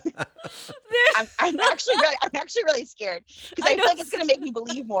now. I'm actually really scared because I feel like it's gonna make me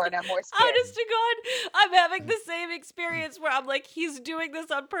believe more, and I'm more scared. Honest to God, I'm having the same experience where I'm like, he's doing this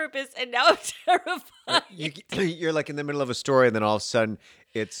on purpose, and now I'm terrified. You're like in the middle of a story, and then all of a sudden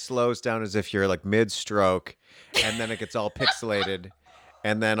it slows down as if you're like mid-stroke, and then it gets all pixelated,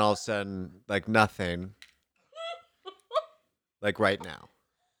 and then all of a sudden like nothing, like right now.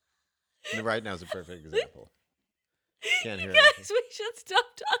 And right now is a perfect example. Can't hear Guys, anything. we should stop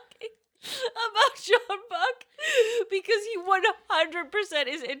talking about John Buck because he 100%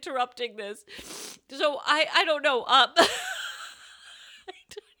 is interrupting this. So I don't know.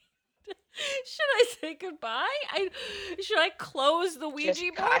 Should I say goodbye? Should I close the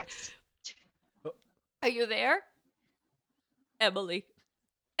Ouija board? Are you there? Emily.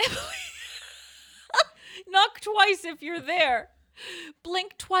 Knock twice if you're there.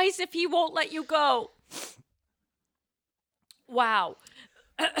 Blink twice if he won't let you go. Wow.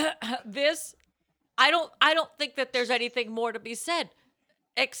 I don't think that there's anything more to be said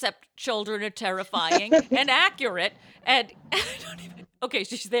except children are terrifying and accurate, and okay,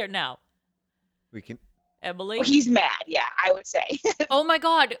 she's there now. We can. Emily? Well, he's mad, yeah, I would say. Oh my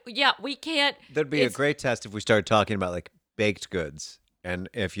God. Yeah, we can't. That'd be a great test if we started talking about like baked goods, and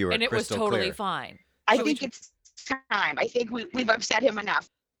if you were and it was crystal totally clear. fine. I think it's time. I think we've upset him enough.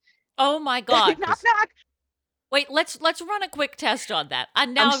 Oh my God. Knock, knock. Wait, let's run a quick test on that.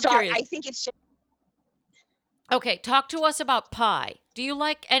 I'm sorry. curious. I think it's just... Okay, talk to us about pie. Do you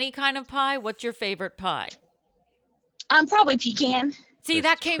like any kind of pie? What's your favorite pie? Probably pecan. See,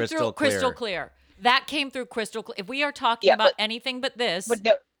 that came through crystal clear. That came through crystal clear. If we are talking about anything but this. But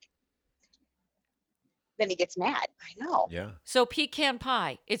no, then he gets mad. I know. Yeah. So pecan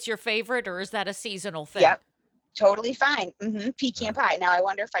pie, it's your favorite, or is that a seasonal thing? Yep. Totally fine. Pecan pie. Now I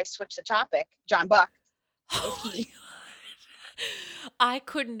wonder if I switch the topic, John Buck. I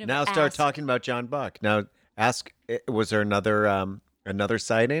couldn't have Now start asked. talking about John Buck. Now ask, was there another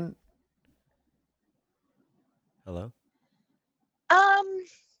sighting? Hello?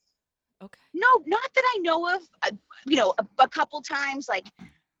 Okay. No, not that I know of. A couple times, like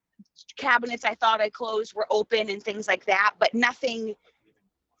cabinets I thought I closed were open and things like that, but nothing.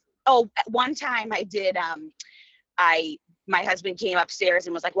 Oh, at one time I did. My husband came upstairs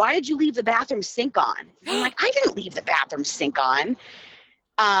and was like, "Why did you leave the bathroom sink on?" I'm like, "I didn't leave the bathroom sink on."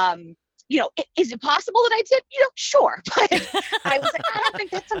 Is it possible that I did? Sure, but I was like, I don't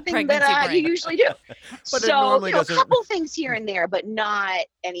think that's something that you usually do. But it So, normally a doesn't- couple things here and there, but not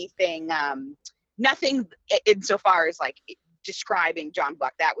anything. Nothing insofar as like describing John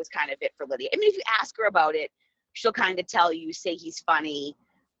Buck. That was kind of it for Lydia. I mean, if you ask her about it, she'll kind of tell you, say he's funny,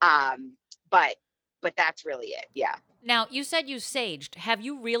 but that's really it. Yeah. Now, you said you saged. Have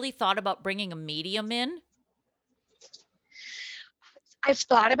you really thought about bringing a medium in? I've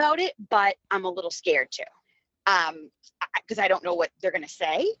thought about it, but I'm a little scared to, because I don't know what they're going to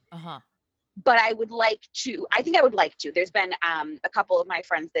say. Uh-huh. But I would like to. I think I would like to. There's been a couple of my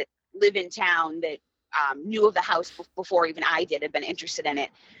friends that live in town that knew of the house before even I did, had been interested in it.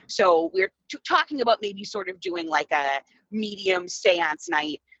 So we're talking about maybe sort of doing like a medium seance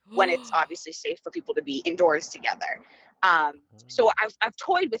night when it's obviously safe for people to be indoors together. So I've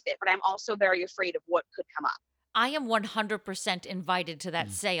toyed with it, but I'm also very afraid of what could come up. I am 100% invited to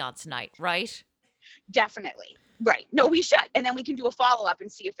that seance night, right? Definitely. Right. No, we should. And then we can do a follow-up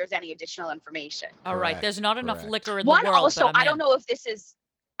and see if there's any additional information. All right. There's not enough liquor in One the world. also, but I don't know if this is,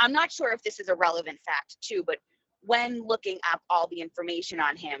 I'm not sure if this is a relevant fact too, but when looking up all the information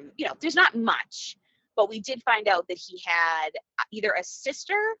on him, there's not much, but we did find out that he had either a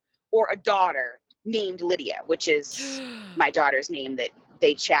sister or a daughter named Lydia, which is my daughter's name that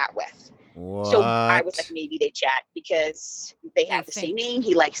they chat with. What? So I was like, maybe they chat because they have the same name.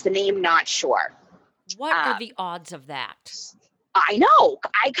 He likes the name, not sure. What are the odds of that? I know.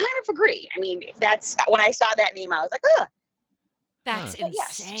 I kind of agree. I mean, that's when I saw that name, I was like, ugh. That's insane.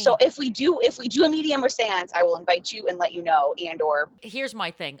 Yes. So if we do a medium or seance, I will invite you and let you know. And or here's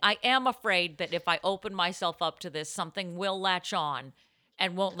my thing. I am afraid that if I open myself up to this, something will latch on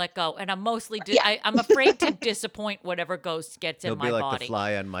and won't let go. And I'm mostly I'm afraid to disappoint whatever ghost gets He'll in my be like body. the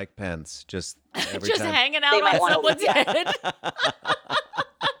fly on Mike Pence, just every Just time. hanging out on someone's head.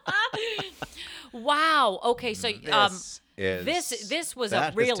 Wow. Okay, so this was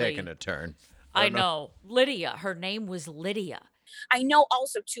that a really has taken a turn. I know. Lydia. Her name was Lydia. I know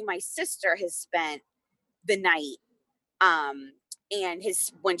also too, my sister has spent the night. And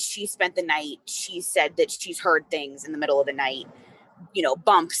when she spent the night, she said that she's heard things in the middle of the night,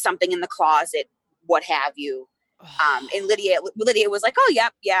 bumps, something in the closet, what have you. And Lydia was like, "Oh,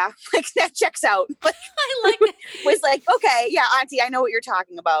 yep, yeah, like that checks out." Like, was like, "Okay, yeah, Auntie, I know what you're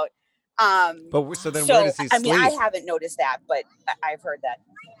talking about." But so then where does he sleep? I mean, I haven't noticed that, but I've heard that.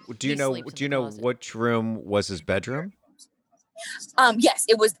 Do you know which room was his bedroom? Yes,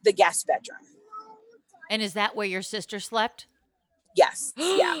 it was the guest bedroom. And is that where your sister slept? Yes.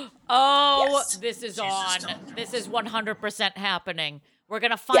 Yeah. Oh, yes. This is on. This is 100% happening. We're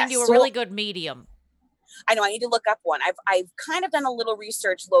going to find you a really good medium. I know I need to look up one. I've kind of done a little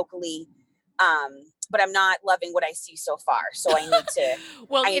research locally, but I'm not loving what I see so far. So I need to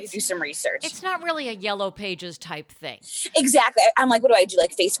I need to do some research. It's not really a Yellow Pages type thing. Exactly. I'm like, what do I do?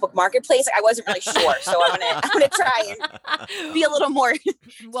 Like Facebook Marketplace? I wasn't really sure. So I'm gonna try and be a little more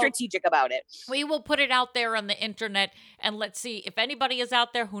strategic about it. We will put it out there on the internet, and let's see if anybody is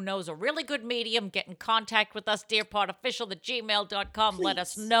out there who knows a really good medium. Get in contact with us, dearpodofficial@gmail.com. Let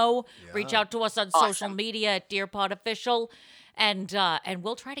us know. Yeah. Reach out to us on social media at dearpodofficial. And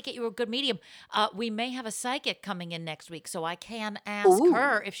we'll try to get you a good medium. We may have a psychic coming in next week, so I can ask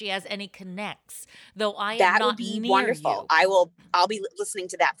her if she has any connects. Though I am not that would be near wonderful. you. I'll be listening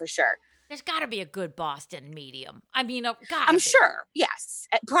to that for sure. There's got to be a good Boston medium. I mean, I'm sure. Yes,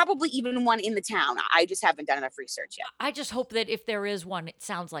 probably even one in the town. I just haven't done enough research yet. I just hope that if there is one, it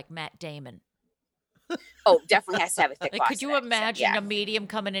sounds like Matt Damon. Oh, definitely has to have a thick. Like, could you imagine a medium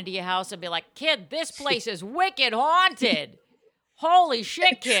coming into your house and be like, "Kid, this place is wicked haunted." Holy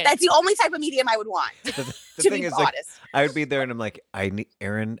shit, kid. That's the only type of medium I would want. The to thing be is, honest. like, I would be there and I'm like,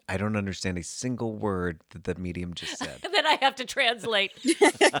 Aaron, I don't understand a single word that the medium just said. And then I have to translate.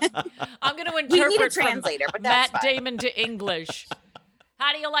 I'm going to We need a interpret translator, from but that's Matt fine. Damon to English.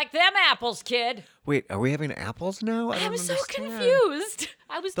 How do you like them apples, kid? Wait, are we having apples now? I'm so confused.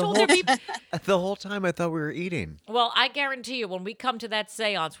 I was told whole, there'd be... the whole time I thought we were eating. Well, I guarantee you, when we come to that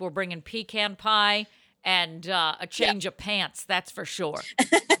seance, we're bringing pecan pie and a change of pants, that's for sure.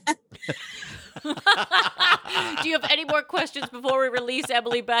 Do you have any more questions before we release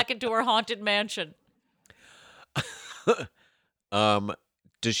Emily back into her haunted mansion?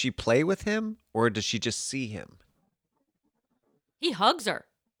 Does she play with him or does she just see him? He hugs her.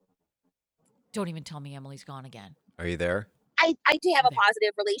 Don't even tell me Emily's gone again. Are you there? I do have a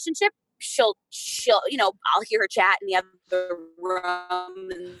positive relationship. She'll, I'll hear her chat in the other room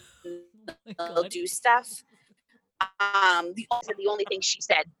and they'll do stuff. The only thing she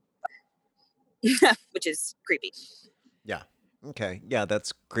said, which is creepy. Yeah. Okay. Yeah,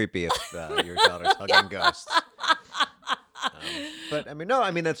 that's creepy if your daughter's hugging ghosts. But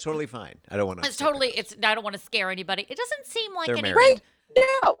that's totally fine. I don't want to. I don't want to scare anybody. It doesn't seem like They're anything married.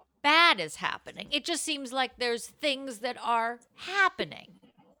 bad is happening. It just seems like there's things that are happening.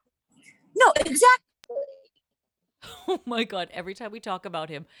 No, exactly. Oh my God. Every time we talk about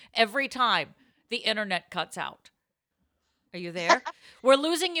him, every time the internet cuts out. Are you there? We're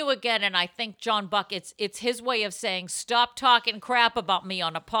losing you again, and I think John Buck, it's his way of saying, stop talking crap about me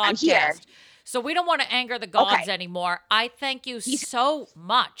on a podcast. I'm here. So we don't want to anger the gods anymore. I thank you so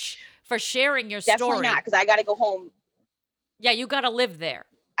much for sharing your story. Definitely not, because I got to go home. Yeah, you got to live there.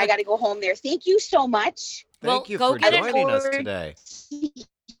 I got to go home there. Thank you so much. Thank you for joining us today.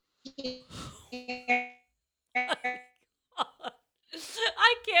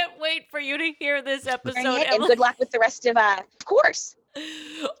 I can't wait for you to hear this episode. And good luck with the rest of course.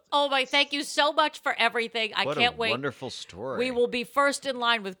 Oh my, thank you so much for everything. I can't wait. Wonderful story. We will be first in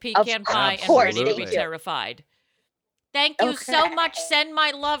line with pecan pie and ready to be terrified. Thank you so much. Send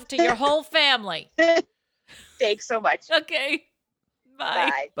my love to your whole family. Thanks so much. Okay.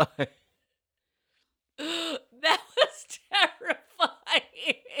 Bye. Bye. That was terrifying.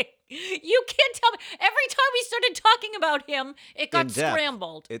 You can't tell me. Every time we started talking about him, it got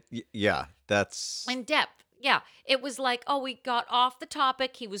scrambled. That's in depth. Yeah, it was like, oh, we got off the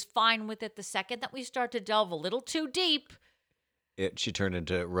topic. He was fine with it. The second that we start to delve a little too deep, she turned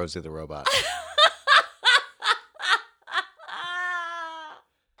into Rosie the Robot.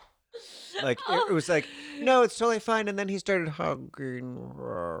 Like it was like, no, it's totally fine. And then he started hugging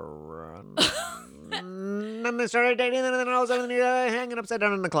her. And then they started dating, and then all of a sudden they're hanging upside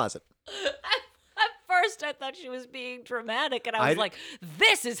down in the closet. At first, I thought she was being dramatic, and I was like,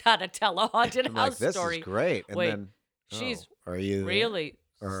 "This is how to tell a haunted house this story." This is great. And wait, then she's are you really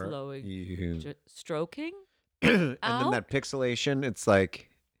slowing, stroking? And then that pixelation. It's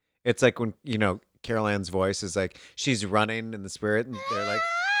like when Carol Ann's voice is like she's running in the spirit, and they're like.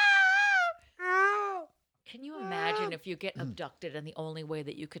 Can you imagine if you get abducted and the only way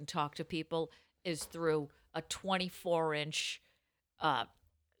that you can talk to people is through a 24-inch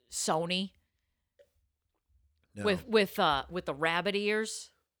Sony with the rabbit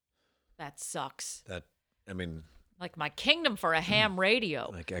ears? That sucks. Like my kingdom for a ham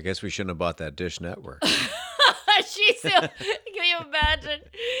radio. Like I guess we shouldn't have bought that Dish Network. Can you imagine?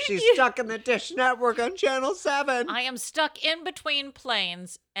 She's stuck in the Dish Network on Channel 7. I am stuck in between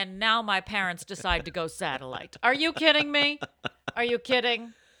planes, and now my parents decide to go satellite. Are you kidding me? Are you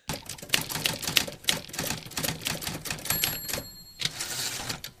kidding?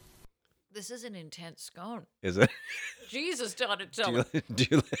 This is an intense scone. Is it? Jesus, Donatello.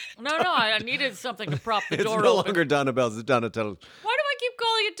 No, I needed something to prop the door open. It's no open. longer Donatello's, it's Donatello. Why do I keep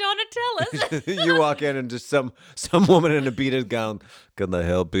calling it Donatello? You walk in and just some woman in a beaded gown. Can I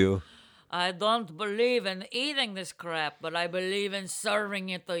help you? I don't believe in eating this crap, but I believe in serving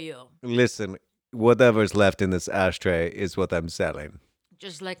it to you. Listen, whatever's left in this ashtray is what I'm selling.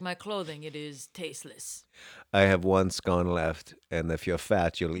 Just like my clothing, it is tasteless. I have one scone left, and if you're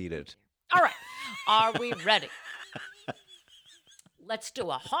fat, you'll eat it. All right. Are we ready? Let's do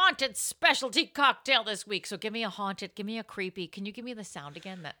a haunted specialty cocktail this week. So give me a haunted, give me a creepy. Can you give me the sound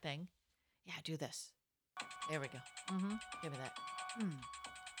again, that thing? Yeah, do this. There we go. Give me that.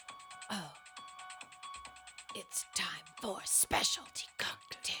 Oh. It's time for specialty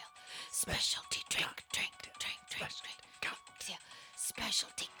cocktail. Specialty drink. Cocktail.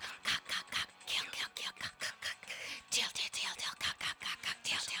 Specialty cocktail.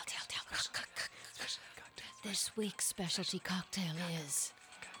 This week's specialty cocktail is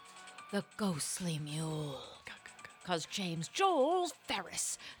the Ghostly Mule. Because James Jules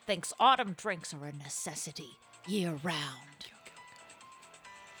Ferris thinks autumn drinks are a necessity year-round.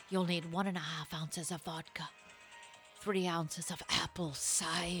 You'll need 1.5 ounces of vodka, 3 ounces of apple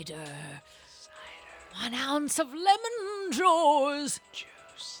cider, 1 ounce of lemon juice,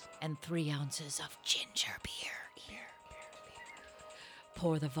 and 3 ounces of ginger beer.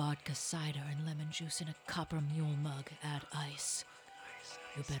 Pour the vodka, cider, and lemon juice in a copper mule mug. Add ice.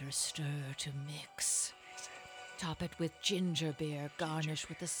 You better stir to mix. Top it with ginger beer, garnish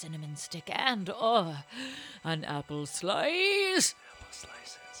with a cinnamon stick, and, an apple slice. Apple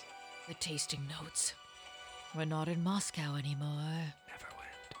slices. The tasting notes. We're not in Moscow anymore. Never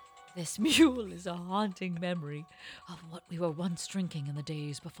went. This mule is a haunting memory of what we were once drinking in the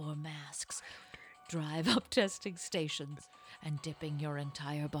days before masks. Drive-up testing stations and dipping your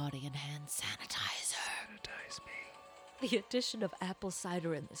entire body in hand sanitizer. Sanitize me. The addition of apple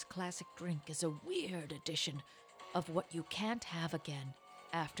cider in this classic drink is a weird addition of what you can't have again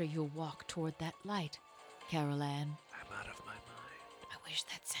after you walk toward that light, Carol Ann. I'm out of my mind. I wish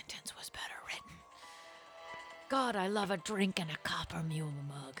that sentence was better written. God, I love a drink in a copper mule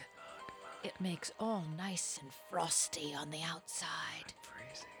mug. It makes all nice and frosty on the outside.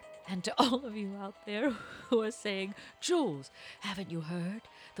 Freezing. And to all of you out there who are saying, Jules, haven't you heard?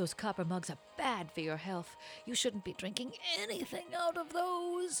 Those copper mugs are bad for your health. You shouldn't be drinking anything out of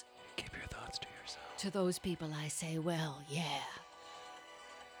those. Keep your thoughts to yourself. To those people I say, well, yeah.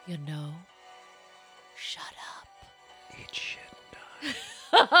 You know, shut up. Eat shit and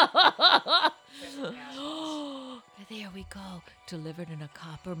die. There we go. Delivered in a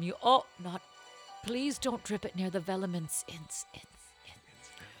copper mule. Oh, not. Please don't drip it near the Velements. Velements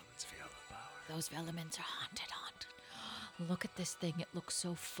feel the power. Those Velements are haunted. Look at this thing. It looks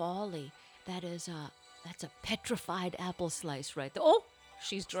so fally. That's a petrified apple slice right there. Oh,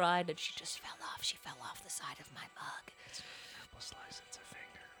 she's dried and she just fell off. She fell off the side of my mug. It's not an apple slice, it's a finger.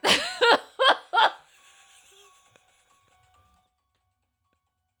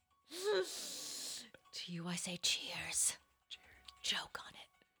 To you I say cheers. Cheers. Joke on it.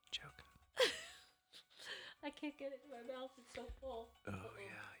 Joke. I can't get it in my mouth. It's so full. Oh,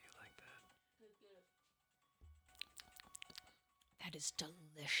 yeah, you like that. That is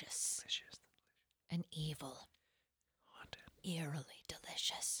delicious. Delicious. And evil. Haunted. Eerily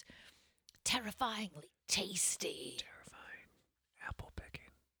delicious. Terrifyingly tasty. Terrifying. Apple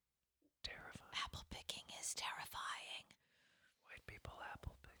picking. Terrifying. Apple picking is terrifying. White people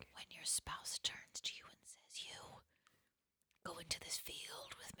apple picking. When your spouse turns to you and says, you, go into this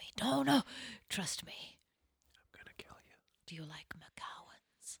field with me. No, trust me. I'm gonna kill you. Do you like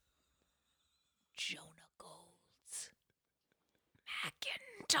McGowan's? Jonah Gold's?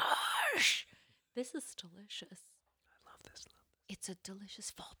 Macintosh? This is delicious. I love this. It's a delicious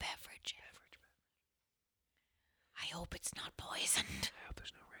fall beverage. I hope it's not poisoned. I hope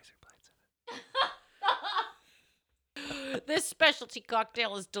there's no razor blades in it. This specialty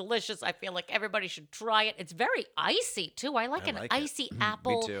cocktail is delicious. I feel like everybody should try it. It's very icy, too. I like icy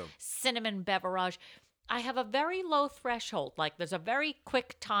apple cinnamon beverage. I have a very low threshold. Like, there's a very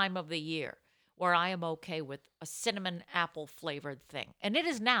quick time of the year where I am okay with a cinnamon apple flavored thing. And it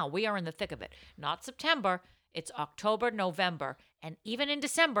is now. We are in the thick of it. Not September. It's October, November. And even in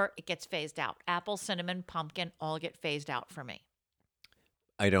December, it gets phased out. Apple, cinnamon, pumpkin all get phased out for me.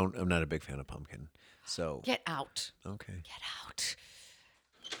 I'm not a big fan of pumpkin. So Get out. Okay. Get out.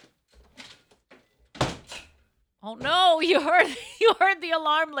 Oh no, you heard the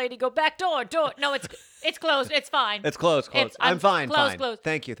alarm lady go back door. No, it's closed. It's fine. It's closed. I'm fine. Closed, fine. closed.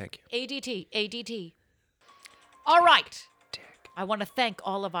 Thank you. ADT. All right. I want to thank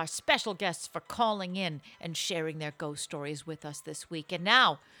all of our special guests for calling in and sharing their ghost stories with us this week. And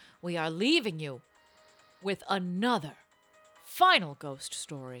now we are leaving you with another final ghost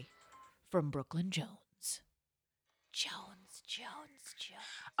story from Brooklyn Jones.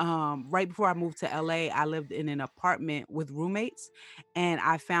 Right before I moved to LA, I lived in an apartment with roommates, and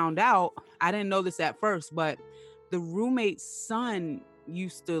I found out, I didn't know this at first, but the roommate's son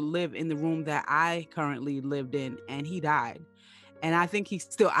used to live in the room that I currently lived in, and he died. And I think he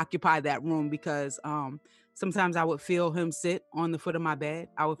still occupied that room because sometimes I would feel him sit on the foot of my bed.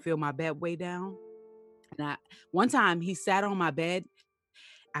 I would feel my bed way down. And one time he sat on my bed.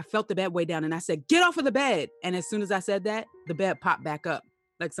 I felt the bed way down and I said, "Get off of the bed." And as soon as I said that, the bed popped back up.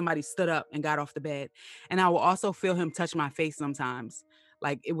 Like somebody stood up and got off the bed. And I will also feel him touch my face sometimes.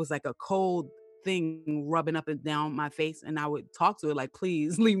 Like it was like a cold thing rubbing up and down my face. And I would talk to it like,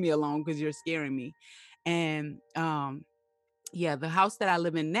 "Please leave me alone because you're scaring me." And the house that I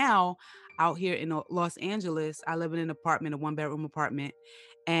live in now out here in Los Angeles, I live in an apartment, a 1-bedroom apartment.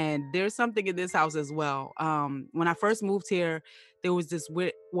 And there's something in this house as well. When I first moved here, there was this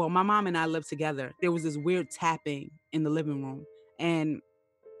weird, my mom and I lived together. There was this weird tapping in the living room and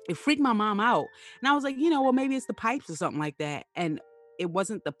it freaked my mom out. And I was like, maybe it's the pipes or something like that. And it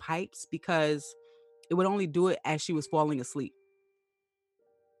wasn't the pipes because it would only do it as she was falling asleep.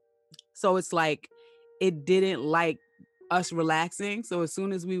 So it's like, it didn't like us relaxing. So as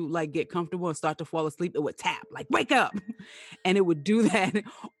soon as we would like get comfortable and start to fall asleep, it would tap like, wake up. And it would do that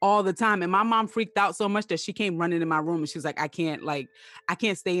all the time. And my mom freaked out so much that she came running in my room and she was like, I can't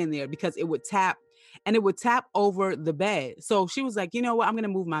stay in there because it would tap, and it would tap over the bed. So she was like, you know what? I'm going to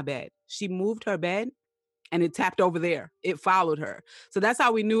move my bed. She moved her bed and it tapped over there. It followed her. So that's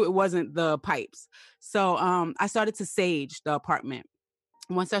how we knew it wasn't the pipes. So I started to sage the apartment.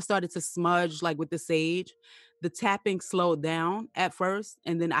 Once I started to smudge like with the sage, the tapping slowed down at first,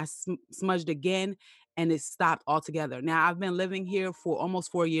 and then I smudged again and it stopped altogether. Now I've been living here for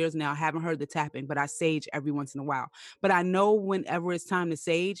almost 4 years now. I haven't heard the tapping, but I sage every once in a while. But I know whenever it's time to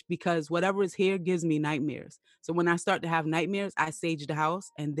sage because whatever is here gives me nightmares. So when I start to have nightmares, I sage the house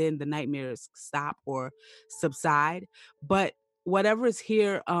and then the nightmares stop or subside. But whatever is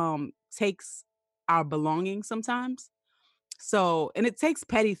here takes our belongings sometimes. So, and it takes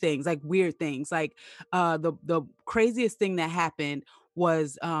petty things, like weird things, like the craziest thing that happened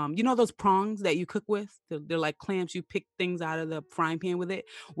was, you know, those prongs that you cook with, they're like clamps, you pick things out of the frying pan with it.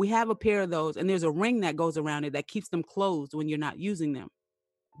 We have a pair of those and there's a ring that goes around it that keeps them closed when you're not using them.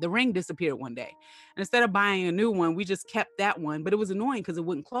 The ring disappeared one day. And instead of buying a new one, we just kept that one, but it was annoying because it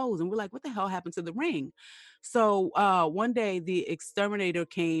wouldn't close. And we're like, what the hell happened to the ring? So one day the exterminator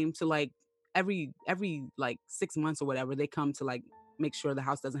came to like, every like 6 months or whatever, they come to like make sure the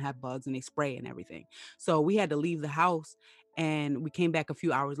house doesn't have bugs and they spray and everything. So we had to leave the house and we came back a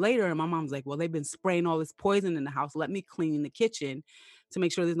few hours later and my mom's like, well, they've been spraying all this poison in the house. Let me clean the kitchen to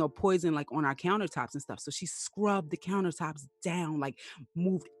make sure there's no poison like on our countertops and stuff. So she scrubbed the countertops down, like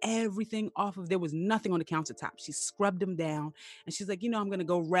moved everything off of, there was nothing on the countertop. She scrubbed them down and she's like, you know, I'm going to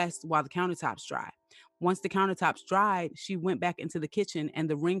go rest while the countertops dry. Once the countertops dried, she went back into the kitchen and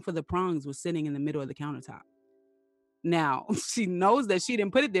the ring for the prongs was sitting in the middle of the countertop. Now, she knows that she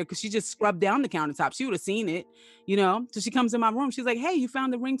didn't put it there because she just scrubbed down the countertop. She would have seen it, you know? So she comes in my room. She's like, hey, you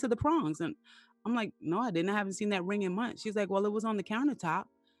found the ring to the prongs. And I'm like, no, I didn't. I haven't seen that ring in months. She's like, well, it was on the countertop.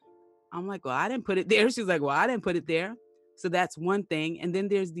 I'm like, well, I didn't put it there. She's like, well, I didn't put it there. So that's one thing. And then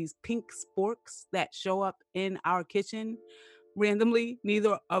there's these pink sporks that show up in our kitchen randomly.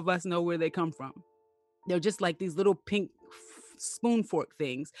 Neither of us know where they come from. They're just like these little pink spoon fork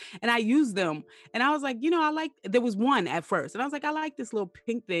things. And I use them. And I was like, you know, there was one at first. And I was like, I like this little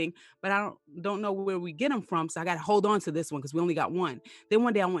pink thing, but I don't know where we get them from. So I got to hold on to this one because we only got one. Then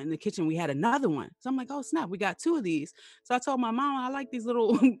one day I went in the kitchen, we had another one. So I'm like, oh snap, we got two of these. So I told my mom, I like these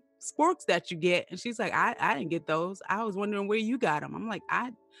little sporks that you get. And she's like, I didn't get those. I was wondering where you got them. I'm like, I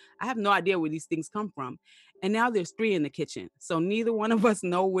have no idea where these things come from. And now there's 3 in the kitchen. So neither one of us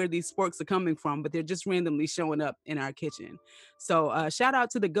know where these sporks are coming from, but they're just randomly showing up in our kitchen. So shout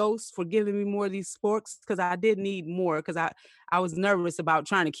out to the ghosts for giving me more of these sporks because I did need more because I was nervous about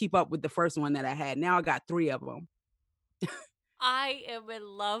trying to keep up with the first one that I had. Now I got 3 of them. I am in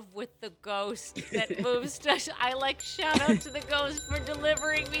love with the ghost that moves to. I like shout out to the ghost for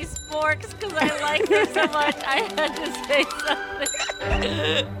delivering me sporks because I like her so much. I had to say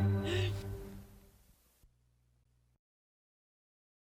something.